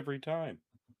match every time.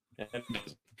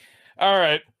 All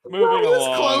right, moving along. He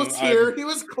was close here. He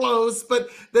was close, but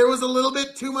there was a little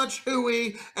bit too much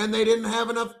hooey, and they didn't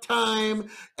have enough time.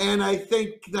 And I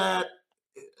think that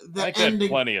the ending,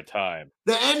 plenty of time.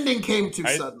 The ending came too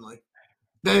suddenly.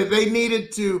 They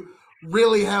needed to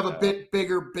really have a bit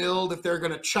bigger build if they're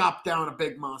going to chop down a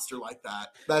big monster like that.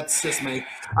 That's just me.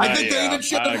 I think they even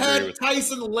should have had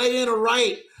Tyson lay in a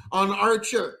right on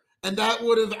Archer. And that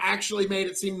would have actually made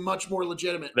it seem much more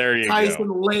legitimate. There you Tyson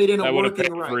go. laid in a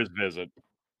working right for his visit.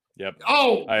 Yep.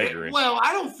 Oh, I agree. Well,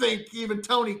 I don't think even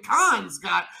Tony Khan's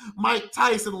got Mike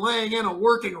Tyson laying in a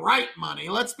working right money.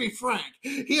 Let's be frank.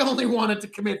 He only wanted to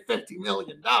commit $50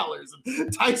 million.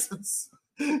 And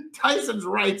Tyson's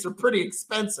rights are pretty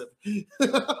expensive.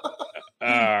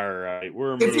 All right.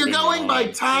 If you're going by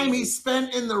time he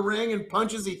spent in the ring and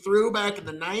punches he threw back in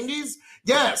the 90s,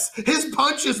 yes, his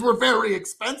punches were very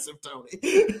expensive, Tony.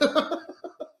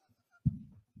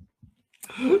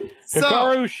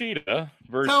 Hikaru Shida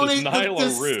versus Tony,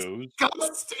 Nyla Rose.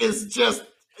 Disgust is just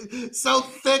so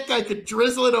thick I could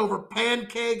drizzle it over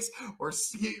pancakes or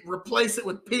replace it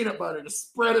with peanut butter to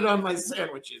spread it on my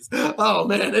sandwiches. Oh,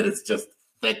 man, it is just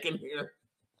thick in here.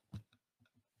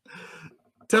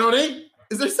 Tony,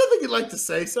 is there something you'd like to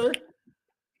say, sir?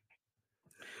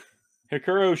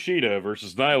 Hikaru Shida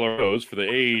versus Nyla Rose for the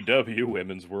AEW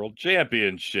Women's World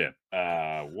Championship.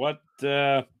 My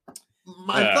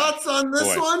thoughts on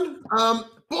this one?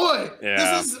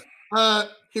 This is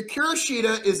Hikaru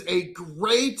Shida is a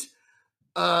great,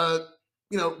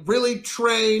 really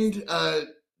trained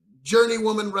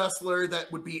journeywoman wrestler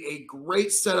that would be a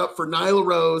great setup for Nyla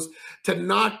Rose to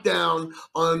knock down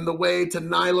on the way to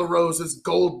Nyla Rose's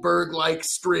Goldberg-like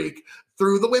streak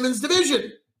through the women's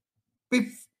division.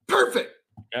 Be perfect.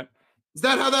 Yep. Is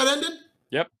that how that ended?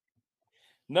 Yep.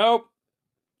 Nope.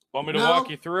 Want me to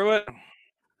walk you through it?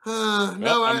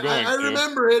 No, I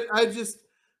remember it.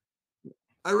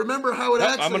 I remember how it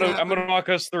actually happened. I'm gonna walk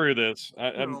us through this.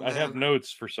 I have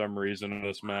notes for some reason in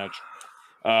this match.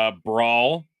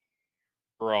 Brawl.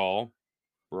 Rose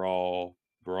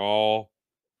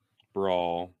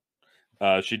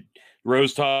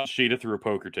tosses Shida through a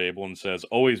poker table and says,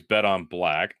 "Always bet on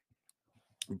black."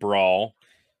 Brawl.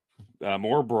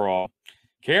 More brawl.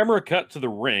 Camera cut to the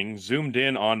ring, zoomed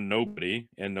in on nobody,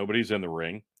 and nobody's in the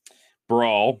ring.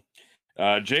 Brawl.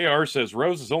 JR says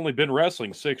Rose has only been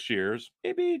wrestling 6 years.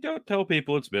 Maybe don't tell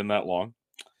people it's been that long.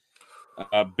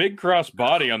 Big cross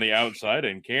body on the outside,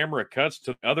 and camera cuts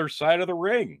to the other side of the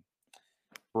ring.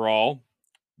 Brawl.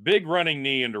 Big running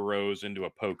knee into Rose into a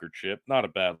poker chip. Not a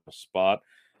bad spot.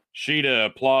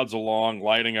 Shida plods along,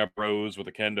 lighting up Rose with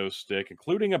a kendo stick,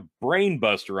 including a brain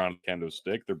buster on a kendo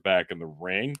stick. They're back in the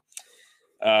ring.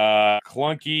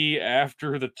 Clunky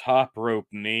after the top rope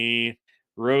knee.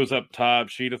 Rose up top.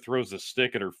 Shida throws a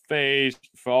stick at her face.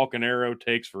 Falcon Arrow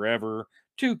takes forever.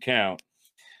 2 count.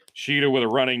 Shida with a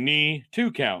running knee.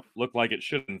 2 count. Looked like it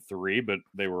should have been 3, but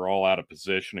they were all out of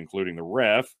position, including the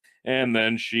ref. And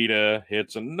then Shida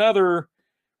hits another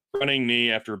running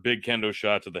knee after a big kendo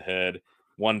shot to the head.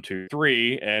 1, 2,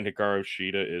 3. And Hikaru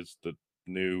Shida is the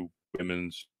new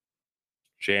women's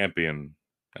champion,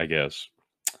 I guess.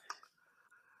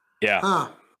 Yeah.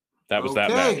 That was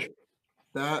that match.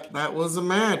 That was a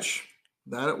match.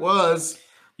 That it was.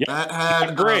 Yep. That had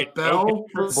a bell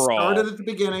that started at the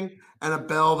beginning and a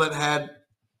bell that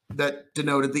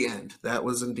denoted the end. That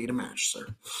was indeed a match, sir.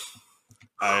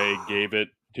 I gave it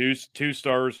two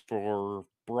stars for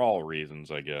brawl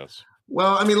reasons, I guess.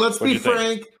 Well, I mean, let's be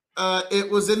frank. It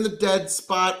was in the dead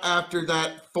spot after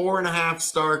that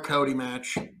 4.5-star Cody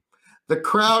match. The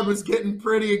crowd was getting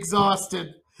pretty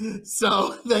exhausted,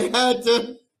 so they had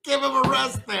to give him a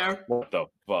rest there. What the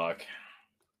fuck?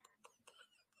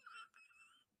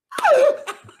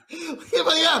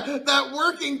 But yeah, that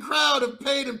working crowd of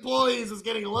paid employees was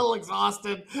getting a little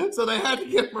exhausted, so they had to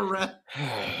give him a rest.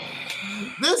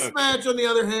 This match, on the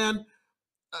other hand,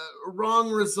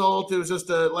 wrong result. It was just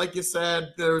like you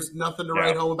said, there's nothing to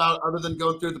write home about other than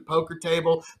going through the poker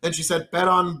table. Then she said, bet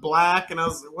on black. And I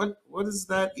was like, what is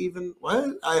that even?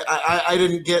 What? I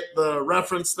didn't get the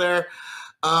reference there.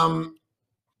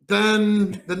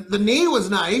 Then the knee was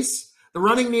nice. The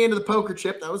running knee into the poker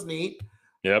chip, that was neat.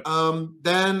 Yep.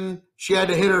 Then she had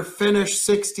to hit her finish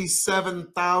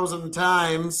 67,000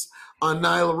 times on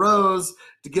Nyla Rose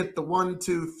to get the 1,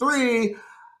 2, 3.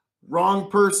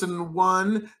 Wrong person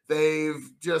won. They've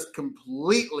just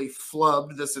completely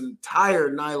flubbed this entire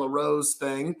Nyla Rose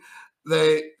thing.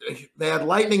 They had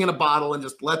lightning in a bottle and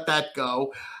just let that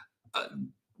go.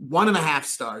 1.5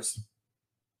 stars.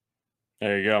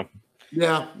 There you go.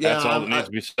 Yeah. That's all that needs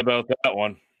to be said about that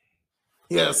one.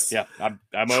 Yes. Yeah, I'm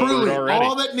truly over it already.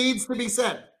 All that needs to be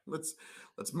said. Let's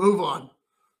move on.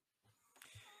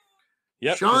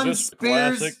 Yep. Shawn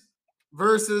Spears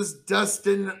versus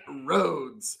Dustin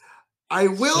Rhodes. I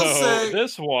will say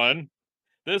this one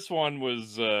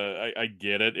was I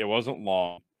get it. It wasn't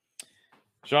long.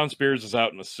 Shawn Spears is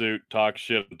out in a suit, talks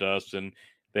shit to Dustin.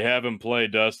 They have him play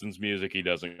Dustin's music. He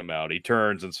doesn't come out. He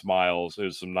turns and smiles.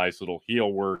 There's some nice little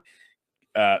heel work.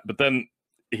 But then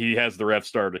he has the ref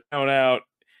start to count out.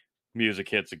 Music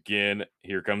hits again.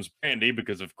 Here comes Brandy,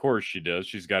 because of course she does.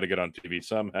 She's got to get on TV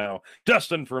somehow.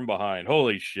 Dustin from behind.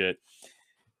 Holy shit.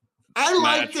 I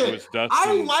liked it.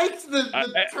 I liked the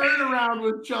turnaround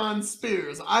with Shawn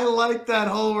Spears. I liked that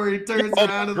whole where he turns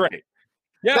around. Great.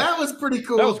 Yeah. That was pretty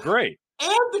cool. That was great.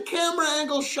 And the camera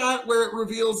angle shot where it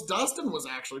reveals Dustin was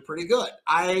actually pretty good.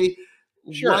 I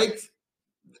liked,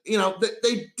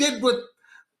 they did what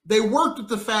they worked with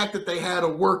the fact that they had a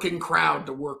working crowd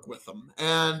to work with them.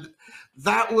 And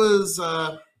that was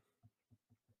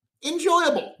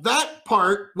enjoyable. That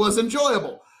part was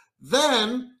enjoyable.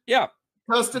 Then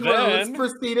Dustin Rhodes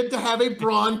proceeded to have a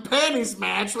brawn panties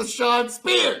match with Shawn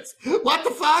Spears. What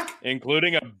the fuck?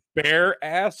 Including a bare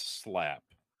ass slap.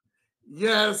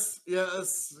 Yes,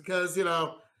 because,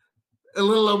 a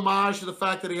little homage to the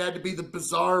fact that he had to be the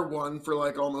bizarre one for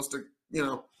like almost a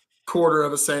quarter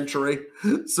of a century.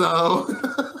 So,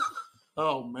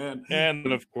 oh man. And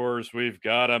then, of course, we've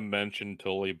got to mention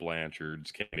Tully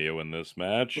Blanchard's cameo in this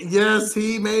match. Yes,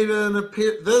 he made an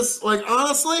appearance. This, like,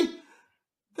 honestly,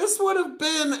 this would have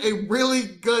been a really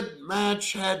good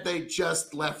match had they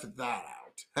just left that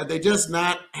out. Had they just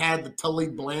not had the Tully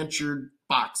Blanchard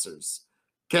boxers.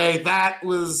 Okay, that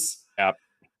was. Yep.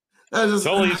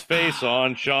 Tully's face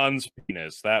on Sean's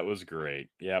penis. That was great.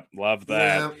 Yep, love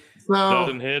that. Yeah, so,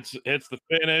 doesn't hits the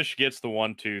finish, gets the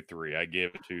 1, 2, 3. I gave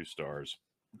it 2 stars.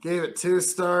 Gave it 2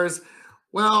 stars.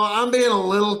 Well, I'm being a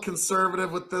little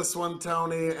conservative with this one,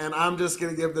 Tony, and I'm just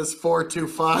going to give this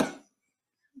 4.25.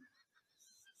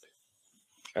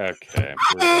 Okay.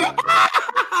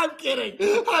 I'm kidding.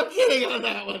 I'm kidding on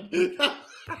that one.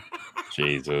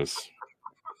 Jesus.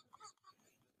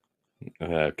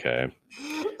 Okay.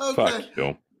 Okay. Fuck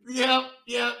you.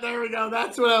 Yep, there we go.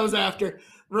 That's what I was after.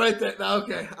 Right there.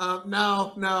 Okay.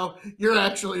 No, you're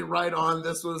actually right on.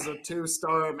 This was a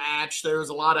 2-star match. There was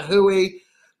a lot of hooey,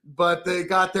 but they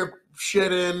got their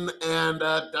shit in, and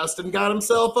Dustin got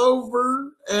himself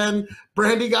over, and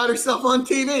Brandy got herself on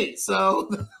TV.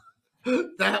 So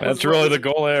that's really the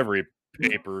goal of every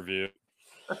pay-per-view.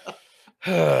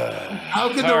 How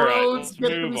can the Rhodes get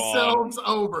themselves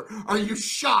over? Are you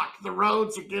shocked the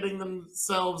Rhodes are getting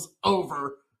themselves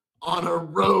over on a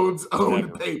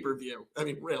Rhodes-owned pay-per-view? I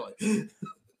mean, really.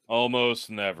 Almost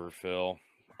never, Phil.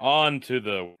 On to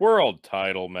the world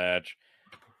title match.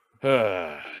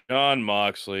 Jon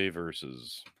Moxley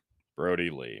versus Brody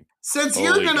Lee. Since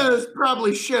you're going to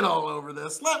probably shit all over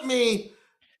this, let me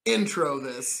intro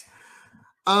this.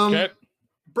 Okay.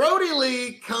 Brody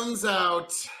Lee comes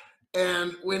out,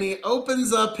 and when he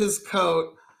opens up his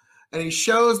coat and he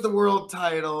shows the world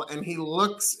title and he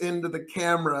looks into the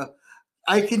camera,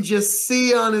 I can just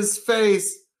see on his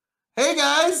face, hey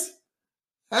guys,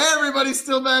 hey everybody,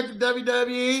 still back at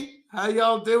WWE? How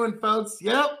y'all doing, folks?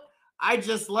 Yep, I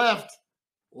just left.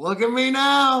 Look at me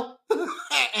now.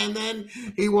 And then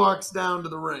he walks down to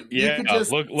the ring. Yeah,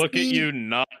 look at you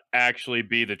not actually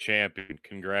be the champion.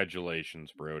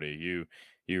 Congratulations, Brody. You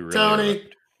really Tony,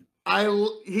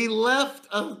 he left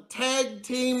a tag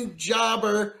team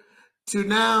jobber to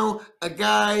now a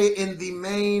guy in the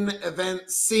main event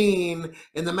scene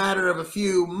in the matter of a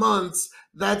few months.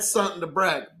 That's something to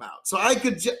brag about. So I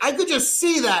could just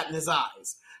see that in his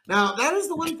eyes. Now, that is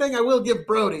the one thing I will give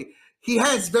Brody. He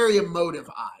has very emotive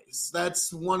eyes.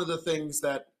 That's one of the things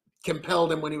that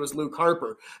compelled him when he was Luke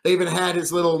Harper. They even had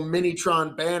his little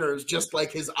Minitron banners just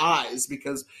like his eyes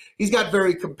because he's got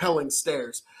very compelling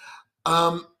stares.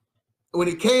 When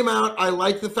he came out, I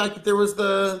liked the fact that there was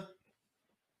the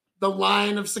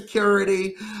line of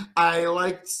security. I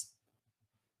liked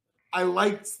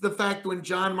the fact when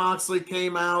Jon Moxley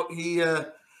came out, he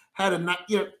had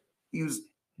he was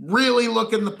really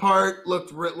looking the part,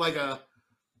 looked like a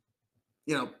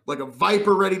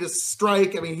viper ready to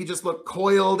strike. I mean, he just looked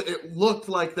coiled. It looked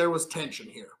like there was tension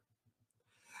here.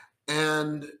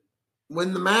 And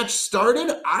when the match started,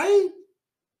 I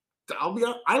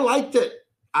liked it.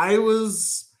 I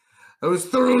was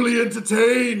thoroughly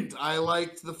entertained. I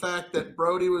liked the fact that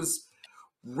Brody was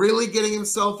really getting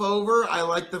himself over. I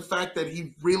liked the fact that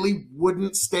he really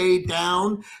wouldn't stay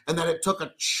down and that it took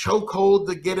a chokehold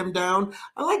to get him down.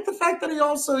 I like the fact that he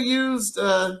also used,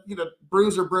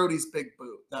 Bruiser Brody's big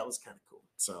boot. That was kind of cool.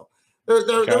 So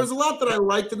there was a lot that I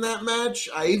liked in that match.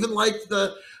 I even liked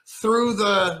through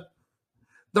the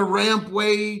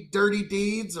rampway dirty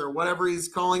deeds or whatever he's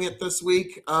calling it this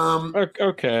week.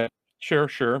 Okay.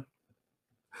 Sure.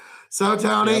 So,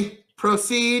 Tony,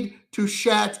 proceed to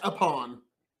shat upon.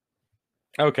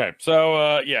 Okay,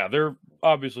 so they're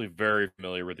obviously very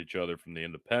familiar with each other from the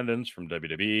independents, from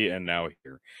WWE, and now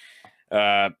here.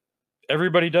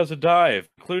 Everybody does a dive,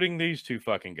 including these two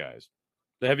fucking guys.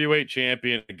 The heavyweight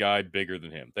champion, a guy bigger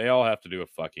than him. They all have to do a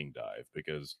fucking dive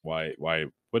because why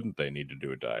wouldn't they need to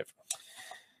do a dive?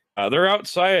 They're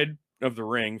outside of the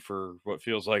ring for what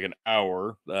feels like an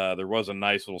hour. There was a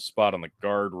nice little spot on the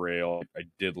guardrail. I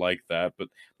did like that, but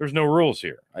there's no rules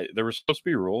here. There were supposed to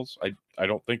be rules. I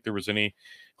don't think there was any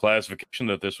classification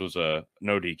that this was a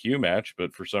no DQ match,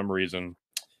 but for some reason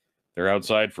they're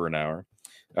outside for an hour.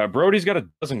 Brody's got a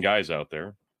dozen guys out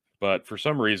there, but for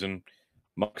some reason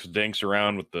Mux dinks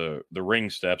around with the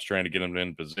ring steps trying to get him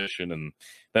in position, and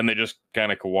then they just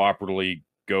kind of cooperatively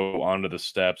go onto the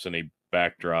steps and he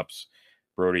backdrops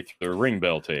Brody through the ring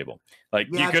bell table. Like,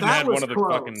 you couldn't have one of the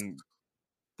fucking...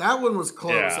 That one was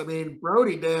close. Yeah. I mean,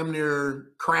 Brody damn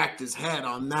near cracked his head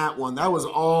on that one. That was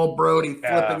all Brody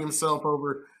flipping himself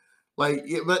over. But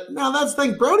now that's the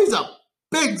thing. Brody's a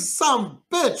big some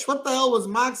bitch. What the hell was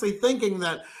Moxley thinking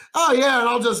that, oh, yeah, and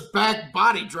I'll just back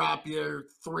body drop your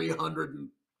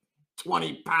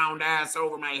 320-pound ass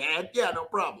over my head? Yeah, no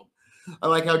problem. I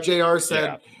like how JR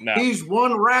said, he's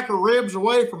one rack of ribs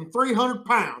away from 300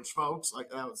 pounds, folks. Like,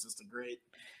 that was just a great.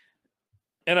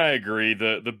 And I agree.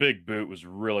 The big boot was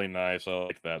really nice. I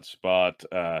like that spot.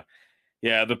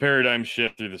 Yeah, the paradigm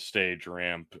shift through the stage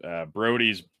ramp.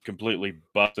 Brody's completely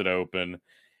busted open.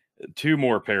 2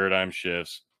 more paradigm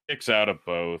shifts. Kicks out of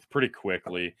both pretty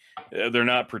quickly. They're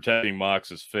not protecting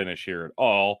Mox's finish here at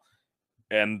all.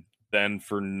 And then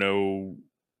for no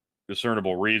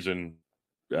discernible reason,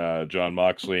 John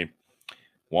Moxley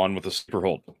won with a sleeper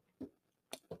hold.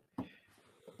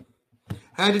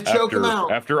 Had to choke him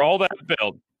out. After all that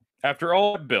build.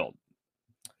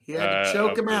 He had to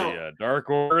choke him out. Dark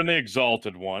Order and the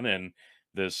Exalted one, and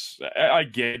this I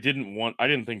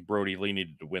didn't think Brody Lee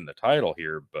needed to win the title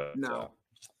here, but no.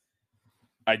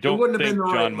 I don't think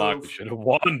John Moxley should have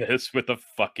won this with a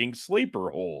fucking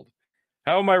sleeper hold.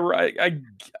 How am I right?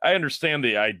 I understand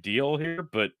the ideal here,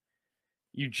 but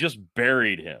you just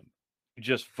buried him. You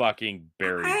just fucking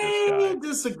buried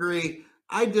this guy.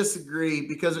 I disagree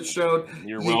because it showed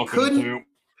You're welcome to.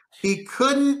 He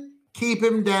couldn't keep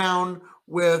him down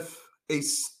with a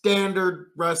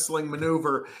standard wrestling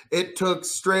maneuver. It took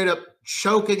straight up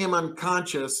choking him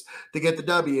unconscious to get the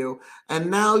W.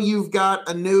 And now you've got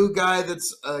a new guy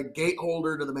that's a gate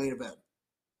holder to the main event.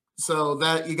 So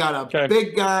that you got a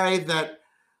big guy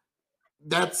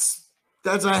that's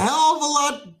a hell of a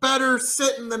lot better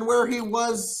sitting than where he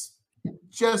was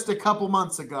just a couple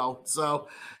months ago. So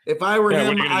if I were him, what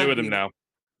are you going to do with him now?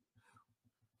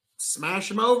 Smash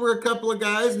him over a couple of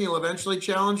guys and he'll eventually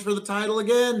challenge for the title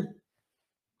again.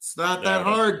 It's not that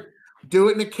hard. Do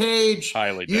it in a cage.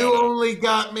 You only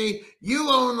got me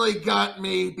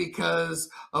because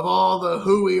of all the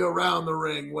hooey around the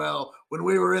ring. Well, when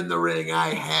we were in the ring, I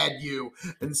had you.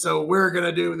 And so we're going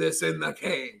to do this in the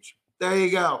cage. There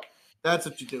you go. That's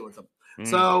what you do with them.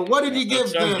 So what did you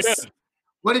give this? Good.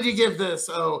 What did you give this?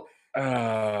 Oh,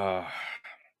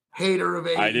 hater of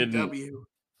AEW.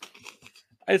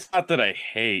 It's not that I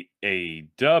hate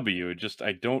AEW. Just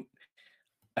I don't.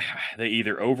 They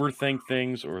either overthink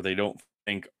things or they don't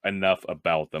think enough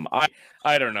about them.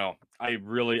 I don't know. I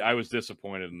was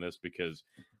disappointed in this because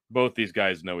both these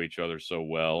guys know each other so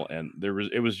well, and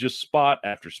it was just spot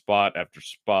after spot after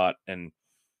spot, and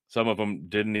some of them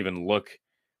didn't even look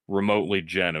remotely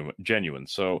genuine.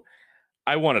 So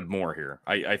I wanted more here.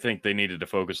 I think they needed to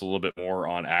focus a little bit more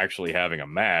on actually having a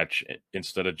match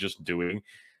instead of just doing.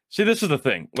 See, this is the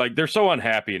thing. Like, they're so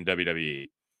unhappy in WWE.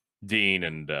 Dean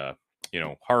and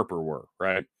Harper were,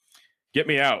 right? Get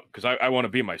me out because I want to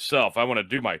be myself. I want to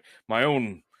do my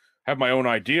own, have my own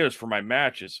ideas for my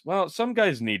matches. Well, some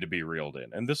guys need to be reeled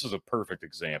in, and this is a perfect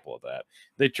example of that.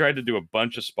 They tried to do a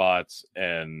bunch of spots,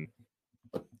 and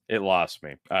it lost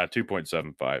me.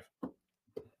 2.75.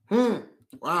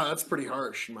 Wow, that's pretty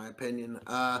harsh, in my opinion.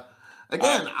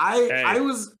 Again, I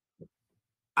was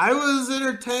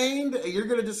entertained. You're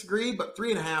going to disagree, but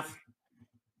 3.5.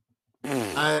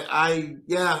 I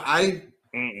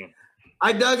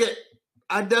dug it.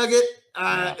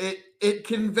 It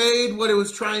conveyed what it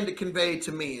was trying to convey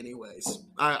to me, anyways.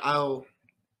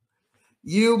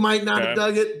 You might not have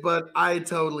dug it, but I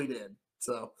totally did.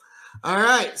 So, all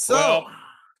right. So, well,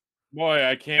 boy,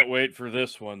 I can't wait for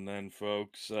this one, then,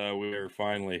 folks. We're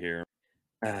finally here.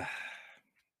 I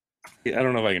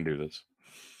don't know if I can do this.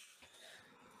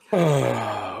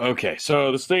 Okay,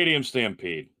 so the Stadium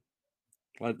Stampede.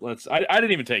 Let's. I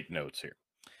didn't even take notes here.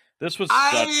 This was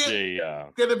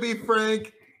gonna be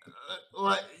frank.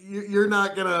 You're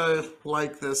not gonna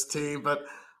like this team, but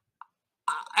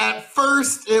at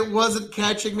first it wasn't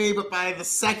catching me. But by the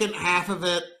second half of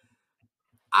it,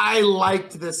 I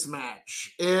liked this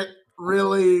match. It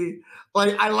really,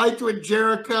 I liked when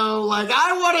Jericho, I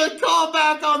want to call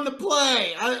back on the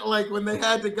play. I like when they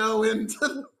had to go into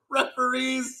the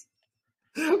referees.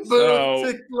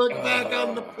 To look back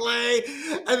on the play,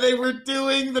 and they were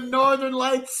doing the Northern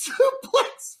Lights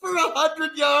suplex for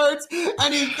 100 yards,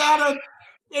 and he got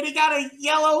a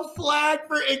yellow flag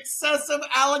for excessive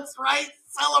Alex Wright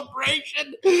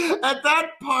celebration. At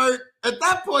that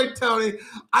point, Tony,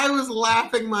 I was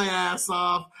laughing my ass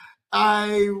off.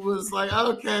 I was like,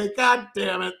 okay, god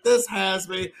damn it, this has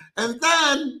me. And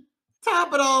then,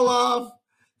 top it all off,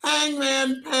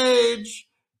 Hangman Page,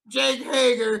 Jake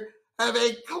Hager have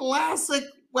a classic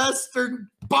Western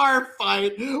bar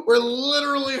fight where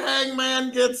literally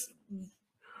Hangman gets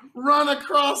run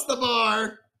across the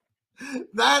bar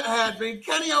That had me.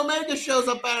 Kenny Omega shows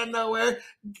up out of nowhere,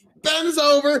 bends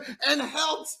over, and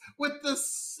helps with the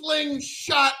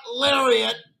slingshot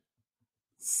lariat.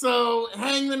 So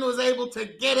Hangman was able to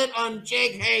get it on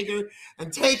Jake Hager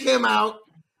and take him out.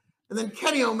 And then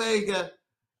Kenny Omega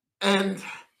and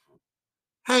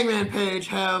Hangman Page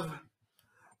have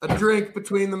a drink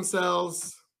between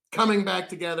themselves, coming back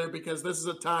together because this is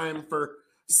a time for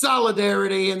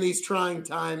solidarity in these trying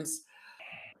times.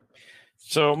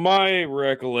 So my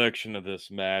recollection of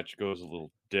this match goes a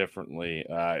little differently.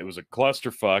 It was a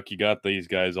clusterfuck. You got these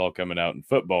guys all coming out in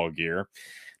football gear.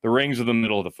 The ring's in the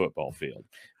middle of the football field.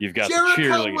 You've got Jericho the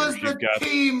cheerleaders. was the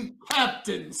team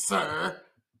captain, sir.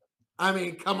 I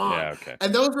mean, come on. Yeah, okay.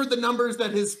 And those were the numbers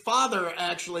that his father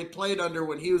actually played under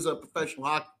when he was a professional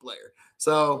hockey player.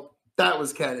 So that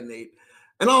was kind of neat.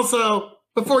 And also,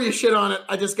 before you shit on it,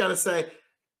 I just got to say,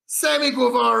 Sammy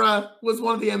Guevara was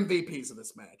one of the MVPs of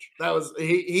this match. That was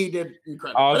he did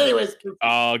incredible. But anyways,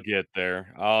 I'll get there.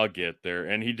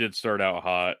 And he did start out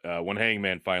hot when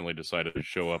Hangman finally decided to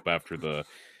show up after the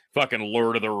fucking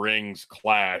Lord of the Rings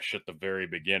clash at the very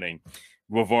beginning.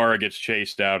 Guevara gets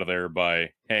chased out of there by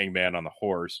Hangman on the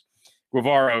horse.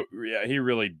 Guevara, yeah, he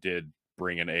really did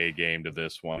bring an A game to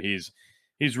this one. He's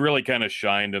really kind of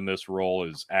shined in this role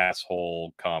as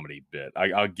asshole comedy bit.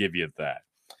 I'll give you that.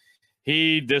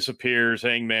 He disappears.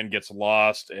 Hangman gets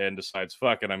lost and decides,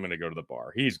 fuck it, I'm going to go to the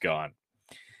bar. He's gone.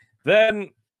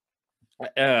 Then,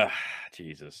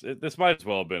 Jesus, this might as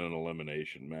well have been an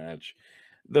elimination match.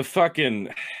 The fucking,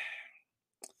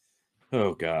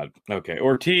 oh God. Okay,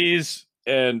 Ortiz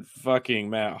and fucking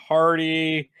Matt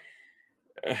Hardy.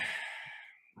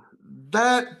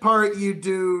 That part you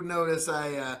do notice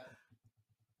I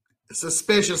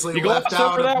suspiciously you left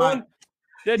out of that my... one?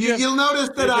 Did you? You'll notice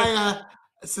that I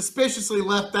suspiciously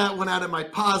left that one out of my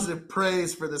positive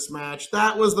praise for this match.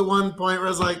 That was the one point where I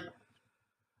was like,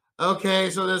 okay,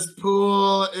 so this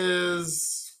pool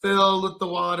is filled with the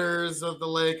waters of the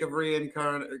lake of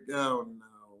reincarnation. Oh, no.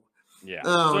 Yeah.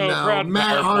 Oh, so no.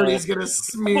 Matt Hardy's going to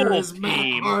smear his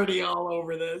Matt Hardy all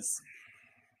over this.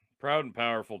 Proud and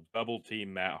powerful double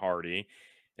team Matt Hardy.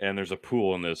 And there's a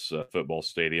pool in this football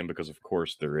stadium because, of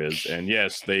course, there is. And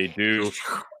yes, they do.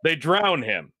 They drown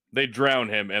him.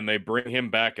 And they bring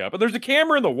him back up. And there's a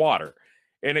camera in the water.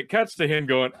 And it cuts to him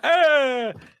going,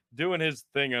 doing his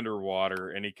thing underwater.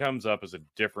 And he comes up as a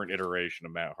different iteration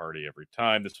of Matt Hardy every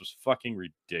time. This was fucking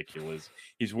ridiculous.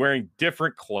 He's wearing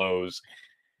different clothes.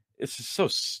 This is so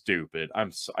stupid.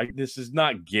 This is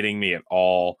not getting me at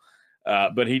all.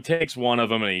 But he takes one of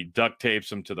them and he duct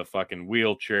tapes him to the fucking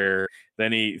wheelchair.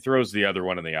 Then he throws the other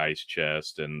one in the ice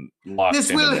chest and locks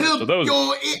this him will in there.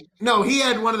 help No, he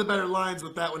had one of the better lines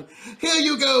with that one. Here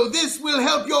you go. This will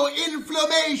help your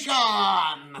inflammation.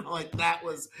 Like that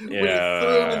was when he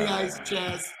threw him in the ice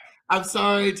chest. I'm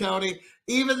sorry, Tony.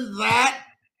 Even that,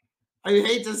 I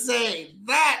hate to say,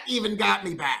 that even got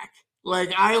me back.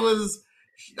 Like I was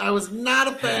not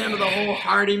a fan of the whole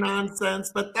Hardy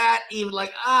nonsense, but that even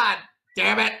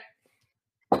damn it,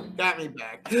 got me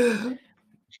back.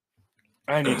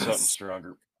 I need something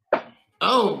stronger.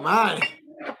 Oh my!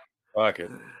 Fuck it.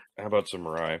 How about some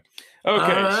rye?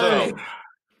 Okay,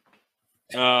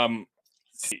 so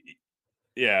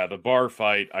yeah, the bar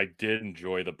fight. I did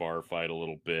enjoy the bar fight a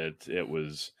little bit. It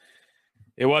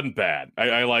wasn't bad.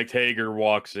 I liked Hager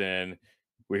walks in.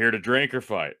 We here to drink or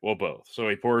fight? Well, both. So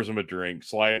he pours him a drink,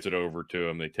 slides it over to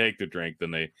him. They take the drink.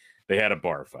 Then they had a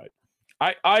bar fight.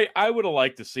 I would have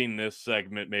liked to seen this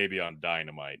segment maybe on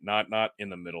Dynamite, not in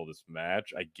the middle of this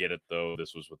match. I get it though.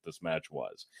 This was what this match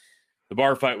was. The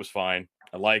bar fight was fine.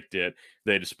 I liked it.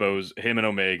 They him and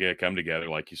Omega come together,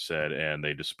 like you said, and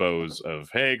they dispose of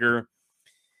Hager.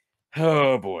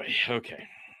 Oh boy. Okay.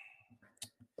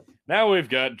 Now we've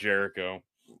got Jericho,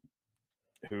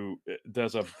 who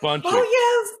does a bunch of...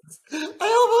 Oh, yes! I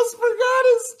almost forgot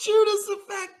his Judas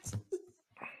effect.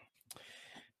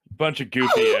 Bunch of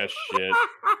goofy-ass shit.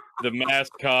 The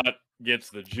mascot gets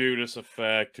the Judas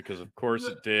effect, because of course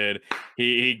it did.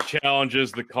 He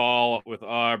challenges the call with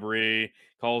Aubrey,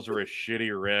 calls her a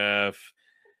shitty ref.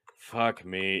 Fuck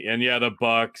me. And yeah, the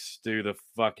Bucks do the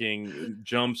fucking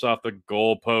jumps off the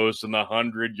goalpost and the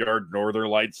 100-yard Northern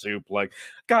Light suplex.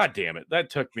 God damn it. That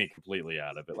took me completely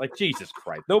out of it. Like, Jesus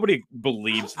Christ. Nobody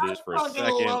believes this for a second. I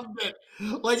loved it.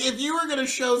 Like, if you were going to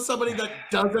show somebody that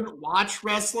doesn't watch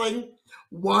wrestling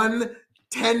one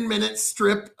 10-minute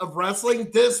strip of wrestling,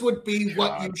 this would be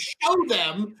what you show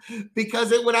them,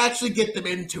 because it would actually get them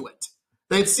into it.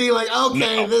 They'd see, like,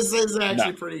 okay, this is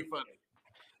actually pretty funny.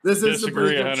 This is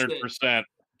disagree 100%.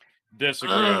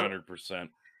 Disagree 100%.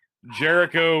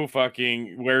 Jericho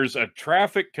fucking wears a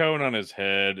traffic cone on his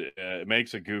head,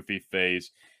 makes a goofy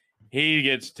face. He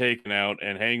gets taken out,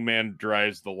 and Hangman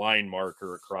drives the line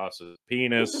marker across his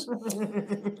penis,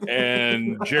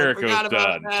 and I Jericho's forgot about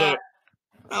done. that.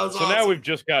 That was So now awesome. we've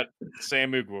just got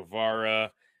Samu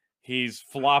Guevara. He's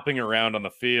flopping around on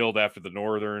the field after the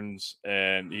Northerns,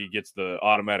 and he gets the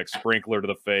automatic sprinkler to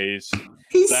the face. That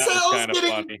was kind of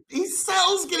funny. He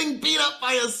sells getting beat up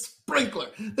by a sprinkler.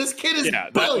 This kid is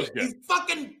brilliant. He's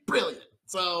fucking brilliant.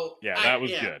 So that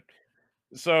was good.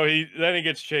 So he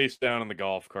gets chased down in the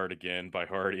golf cart again by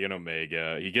Hardy and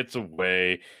Omega. He gets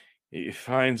away. He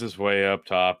finds his way up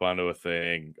top onto a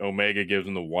thing. Omega gives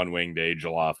him the one-winged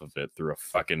angel off of it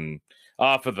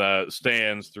off of the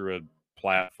stands through a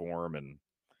platform, and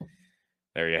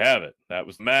there you have it. That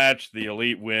was the match. The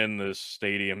Elite win this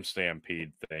Stadium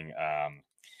Stampede thing.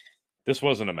 This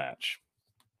wasn't a match.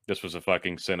 This was a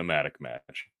fucking cinematic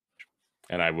match,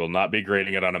 and I will not be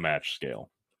grading it on a match scale.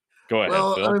 Go ahead,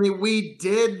 well, Phil. I mean, we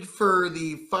did for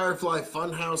the Firefly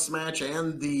Funhouse match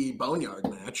and the Boneyard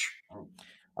match.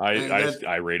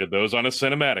 I rated those on a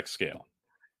cinematic scale.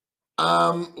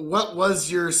 What was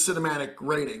your cinematic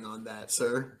rating on that,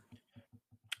 sir?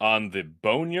 On the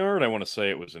Boneyard, I want to say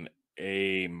it was an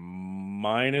A-,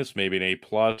 maybe an A+.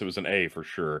 It was an A for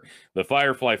sure. The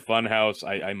Firefly Funhouse,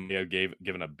 I may have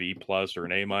given a B+ or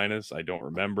an A-. I don't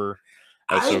remember.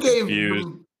 I was so confused.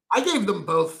 I gave them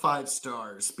both 5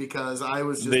 stars because I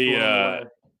was just blown away.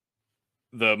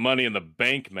 The Money in the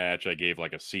Bank match, I gave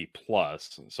like a C+.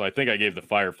 So I think I gave the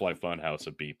Firefly Funhouse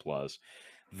a B+.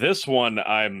 This one,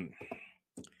 I'm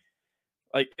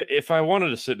like, if I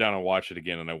wanted to sit down and watch it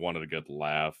again and I wanted a good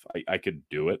laugh, I could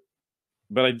do it.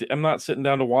 But I'm not sitting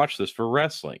down to watch this for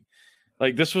wrestling.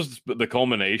 Like, this was the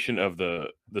culmination of the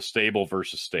stable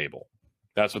versus stable.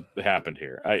 That's what happened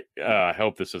here. I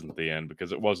hope this isn't the end,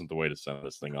 because it wasn't the way to send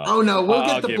this thing off. Oh no, we'll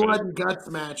get the blood and guts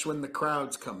match when the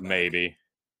crowds come back. Maybe.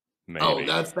 Oh,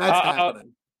 that's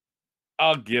happening.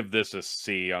 I'll give this a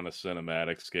C on a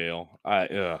cinematic scale.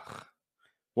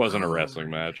 Wasn't a wrestling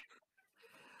match.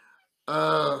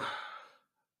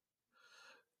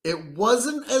 It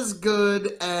wasn't as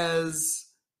good as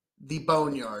the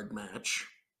Boneyard match.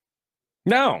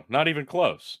 No, not even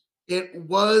close. It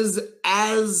was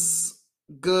as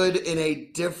good in a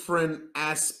different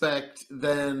aspect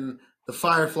than the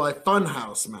Firefly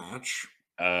Funhouse match.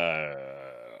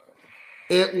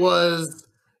 It was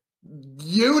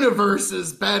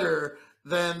universes better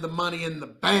than the Money in the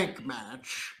Bank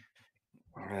match.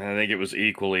 I think it was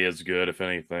equally as good, if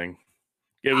anything.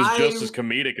 It was just as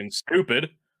comedic and stupid.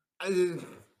 It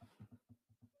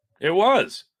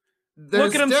was.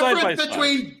 There's a difference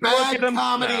between bad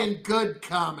comedy and good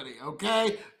comedy,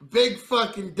 okay? Big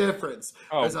fucking difference.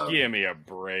 Oh, give me a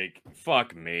break.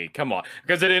 Fuck me. Come on.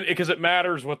 Because it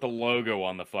matters what the logo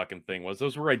on the fucking thing was.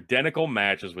 Those were identical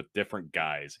matches with different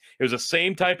guys. It was the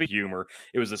same type of humor.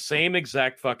 It was the same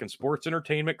exact fucking sports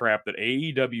entertainment crap that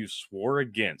AEW swore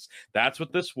against. That's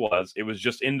what this was. It was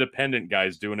just independent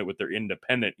guys doing it with their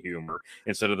independent humor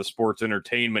instead of the sports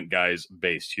entertainment guys'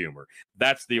 based humor.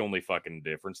 That's the only fucking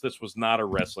difference. This was not a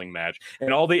wrestling match.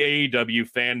 And all the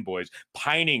AEW fanboys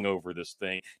pining over this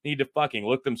thing need to fucking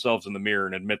look themselves in the mirror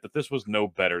and admit that this was no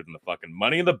better than the fucking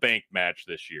Money in the Bank match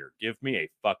this year. Give me a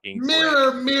fucking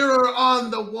mirror, mirror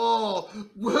on the wall.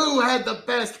 Who had the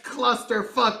best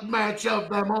clusterfuck match of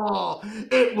them all?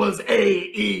 It was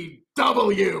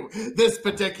AEW this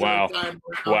particular time.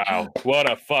 Wow.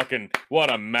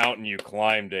 What a mountain you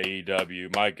climbed,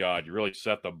 AEW. My God, you really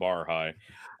set the bar high.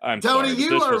 Tony,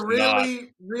 you are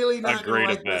really not going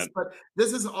to like this, but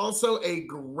this is also a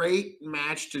great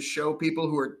match to show people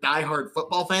who are diehard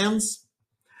football fans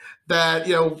that,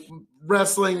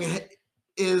 wrestling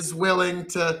is willing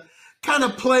to kind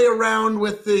of play around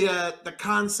with the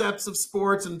concepts of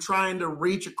sports and trying to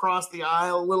reach across the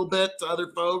aisle a little bit to other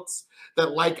folks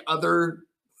that like other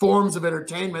forms of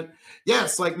entertainment.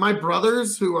 Yes, like my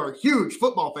brothers who are huge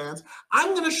football fans,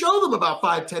 I'm going to show them about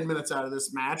 5-10 minutes out of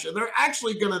this match, and they're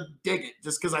actually going to dig it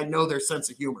just because I know their sense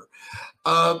of humor.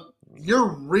 You're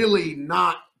really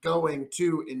not going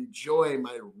to enjoy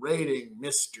my rating,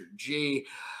 Mr. G.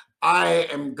 I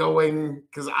am going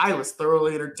because I was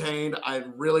thoroughly entertained. I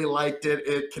really liked it.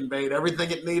 It conveyed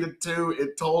everything it needed to.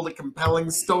 It told a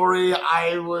compelling story.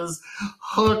 I was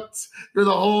hooked through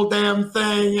the whole damn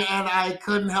thing, and I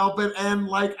couldn't help it. And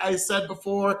like I said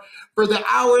before, for the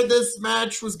hour this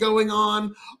match was going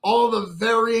on, all the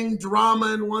varying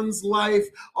drama in one's life,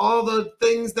 all the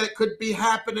things that could be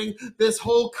happening, this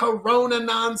whole corona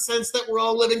nonsense that we're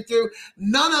all living through,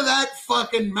 none of that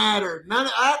fucking mattered. None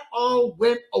of that all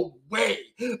went away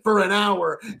for an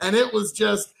hour, and it was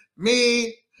just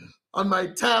me on my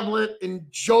tablet,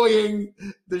 enjoying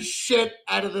the shit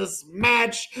out of this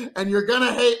match. And you're going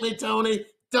to hate me, Tony.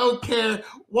 Don't care.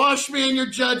 Wash me in your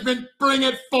judgment. Bring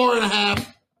it 4.5.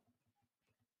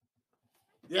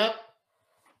 Yep.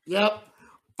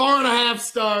 4.5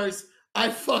 stars. I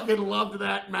fucking loved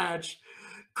that match.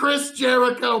 Chris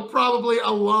Jericho probably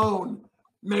alone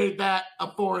made that a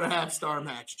 4.5 star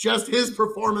match. Just his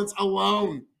performance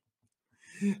alone.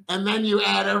 And then you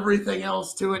add everything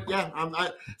else to it. Yeah,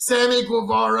 Sammy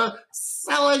Guevara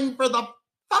selling for the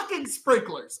fucking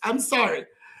sprinklers. I'm sorry.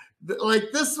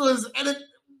 Like, this was, and it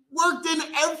worked in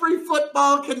every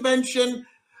football convention.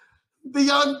 The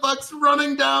Young Bucks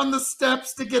running down the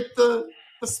steps to get the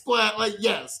splat. Like,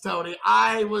 yes, Tony,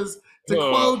 I was, to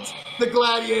quote the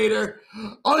Gladiator,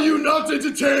 "Are you not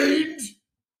entertained?"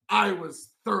 I was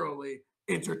thoroughly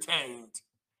entertained.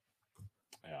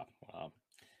 Yeah, wow.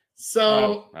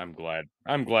 So I'm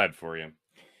glad for you.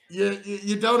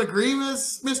 You don't agree,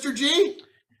 Mr. G?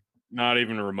 Not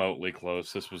even remotely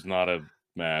close. This was not a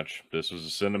match. This was a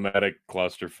cinematic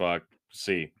clusterfuck.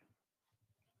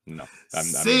 No.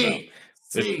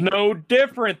 It's no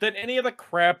different than any of the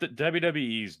crap that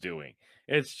WWE's doing.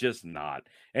 It's just not.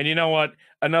 And you know what?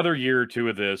 Another year or two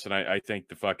of this, and I think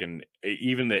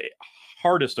even the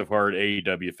hardest of heart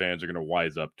AEW fans are going to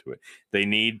wise up to it. They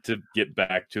need to get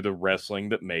back to the wrestling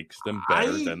that makes them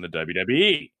better than the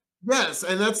WWE. Yes,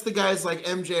 and that's the guys like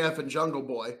MJF and Jungle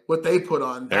Boy, what they put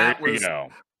on. There you go.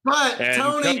 But and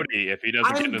Tony, if he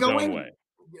doesn't get in his own way.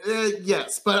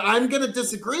 Yes, but I'm going to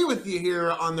disagree with you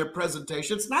here on their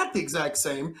presentation. It's not the exact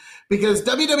same, because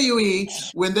WWE,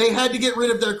 when they had to get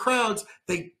rid of their crowds,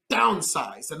 they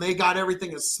downsized and they got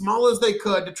everything as small as they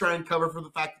could to try and cover for the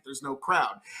fact that there's no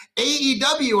crowd.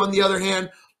 AEW, on the other hand,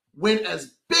 went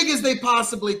as big as they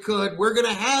possibly could. We're going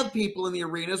to have people in the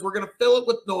arenas. We're going to fill it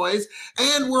with noise.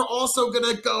 And we're also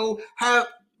going to go have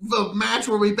the match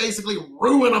where we basically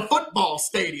ruin a football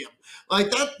stadium. Like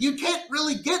that, you can't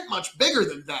really get much bigger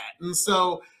than that. And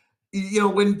so,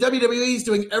 when WWE is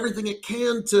doing everything it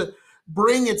can to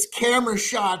bring its camera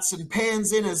shots and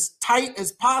pans in as tight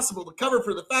as possible to cover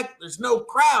for the fact that there's no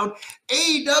crowd,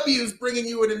 AEW is bringing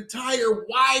you an entire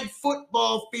wide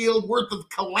football field worth of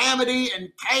calamity and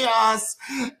chaos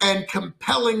and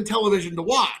compelling television to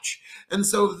watch. And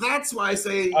so that's why I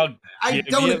say I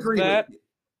don't agree with you.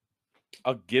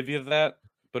 I'll give you that,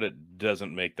 but it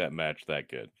doesn't make that match that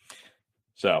good.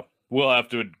 So we'll have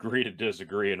to agree to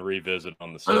disagree and revisit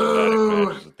on the cinematic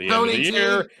matches at the end of the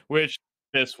year, which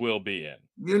this will be in.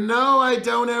 I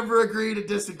don't ever agree to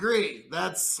disagree.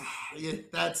 That's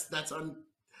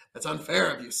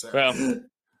unfair of you, sir. Well,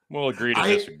 we'll agree to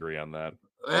disagree on that.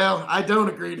 Well, I don't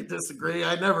agree to disagree.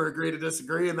 I never agree to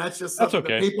disagree, and that's just something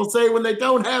that people say when they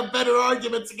don't have better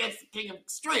arguments against the King of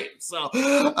Extreme. So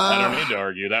I don't need to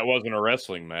argue. That wasn't a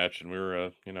wrestling match, and we were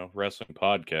a wrestling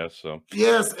podcast. So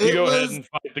yes, you go ahead and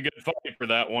fight the good fight for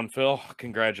that one, Phil.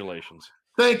 Congratulations.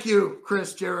 Thank you,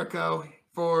 Chris Jericho.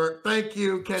 Thank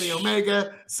you, Kenny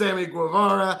Omega, Sammy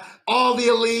Guevara, all the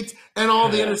Elite, and all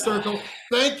the Inner Circle.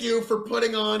 Thank you for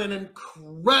putting on an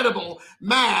incredible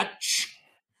match.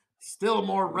 Still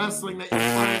more wrestling that you'll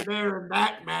find there in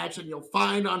that match, and you'll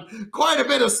find on quite a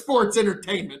bit of sports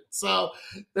entertainment. So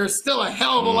there's still a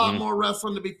hell of a lot more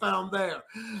wrestling to be found there.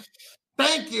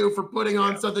 Thank you for putting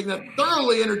on something that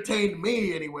thoroughly entertained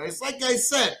me anyways. Like I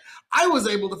said, I was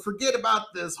able to forget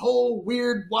about this whole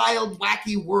weird, wild,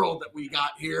 wacky world that we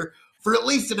got here for at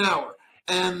least an hour.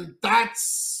 And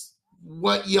that's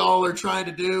what y'all are trying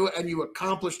to do, and you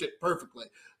accomplished it perfectly.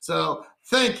 So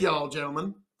thank y'all,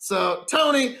 gentlemen. So,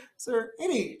 Tony, is there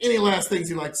any last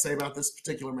things you'd like to say about this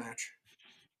particular match?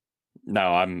 No,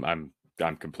 I'm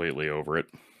completely over it.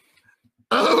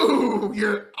 Oh,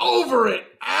 you're over it.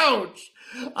 Ouch.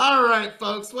 All right,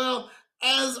 folks. Well,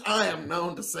 as I am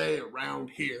known to say around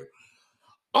here,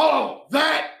 all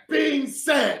that being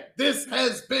said, this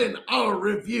has been our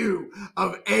review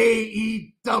of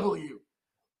AEW.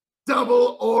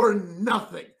 Double or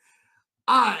Nothing.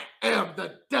 I am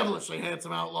the devilishly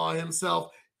handsome outlaw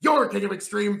himself, your King of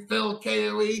Extreme, Phil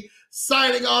KOE,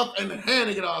 signing off and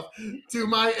handing it off to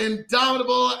my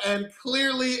indomitable and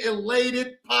clearly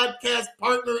elated podcast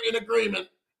partner in agreement,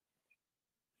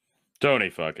 Tony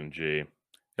fucking G.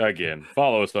 Again,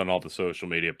 follow us on all the social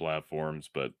media platforms,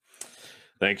 but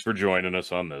thanks for joining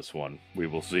us on this one. We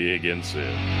will see you again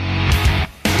soon.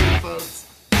 Hey, folks.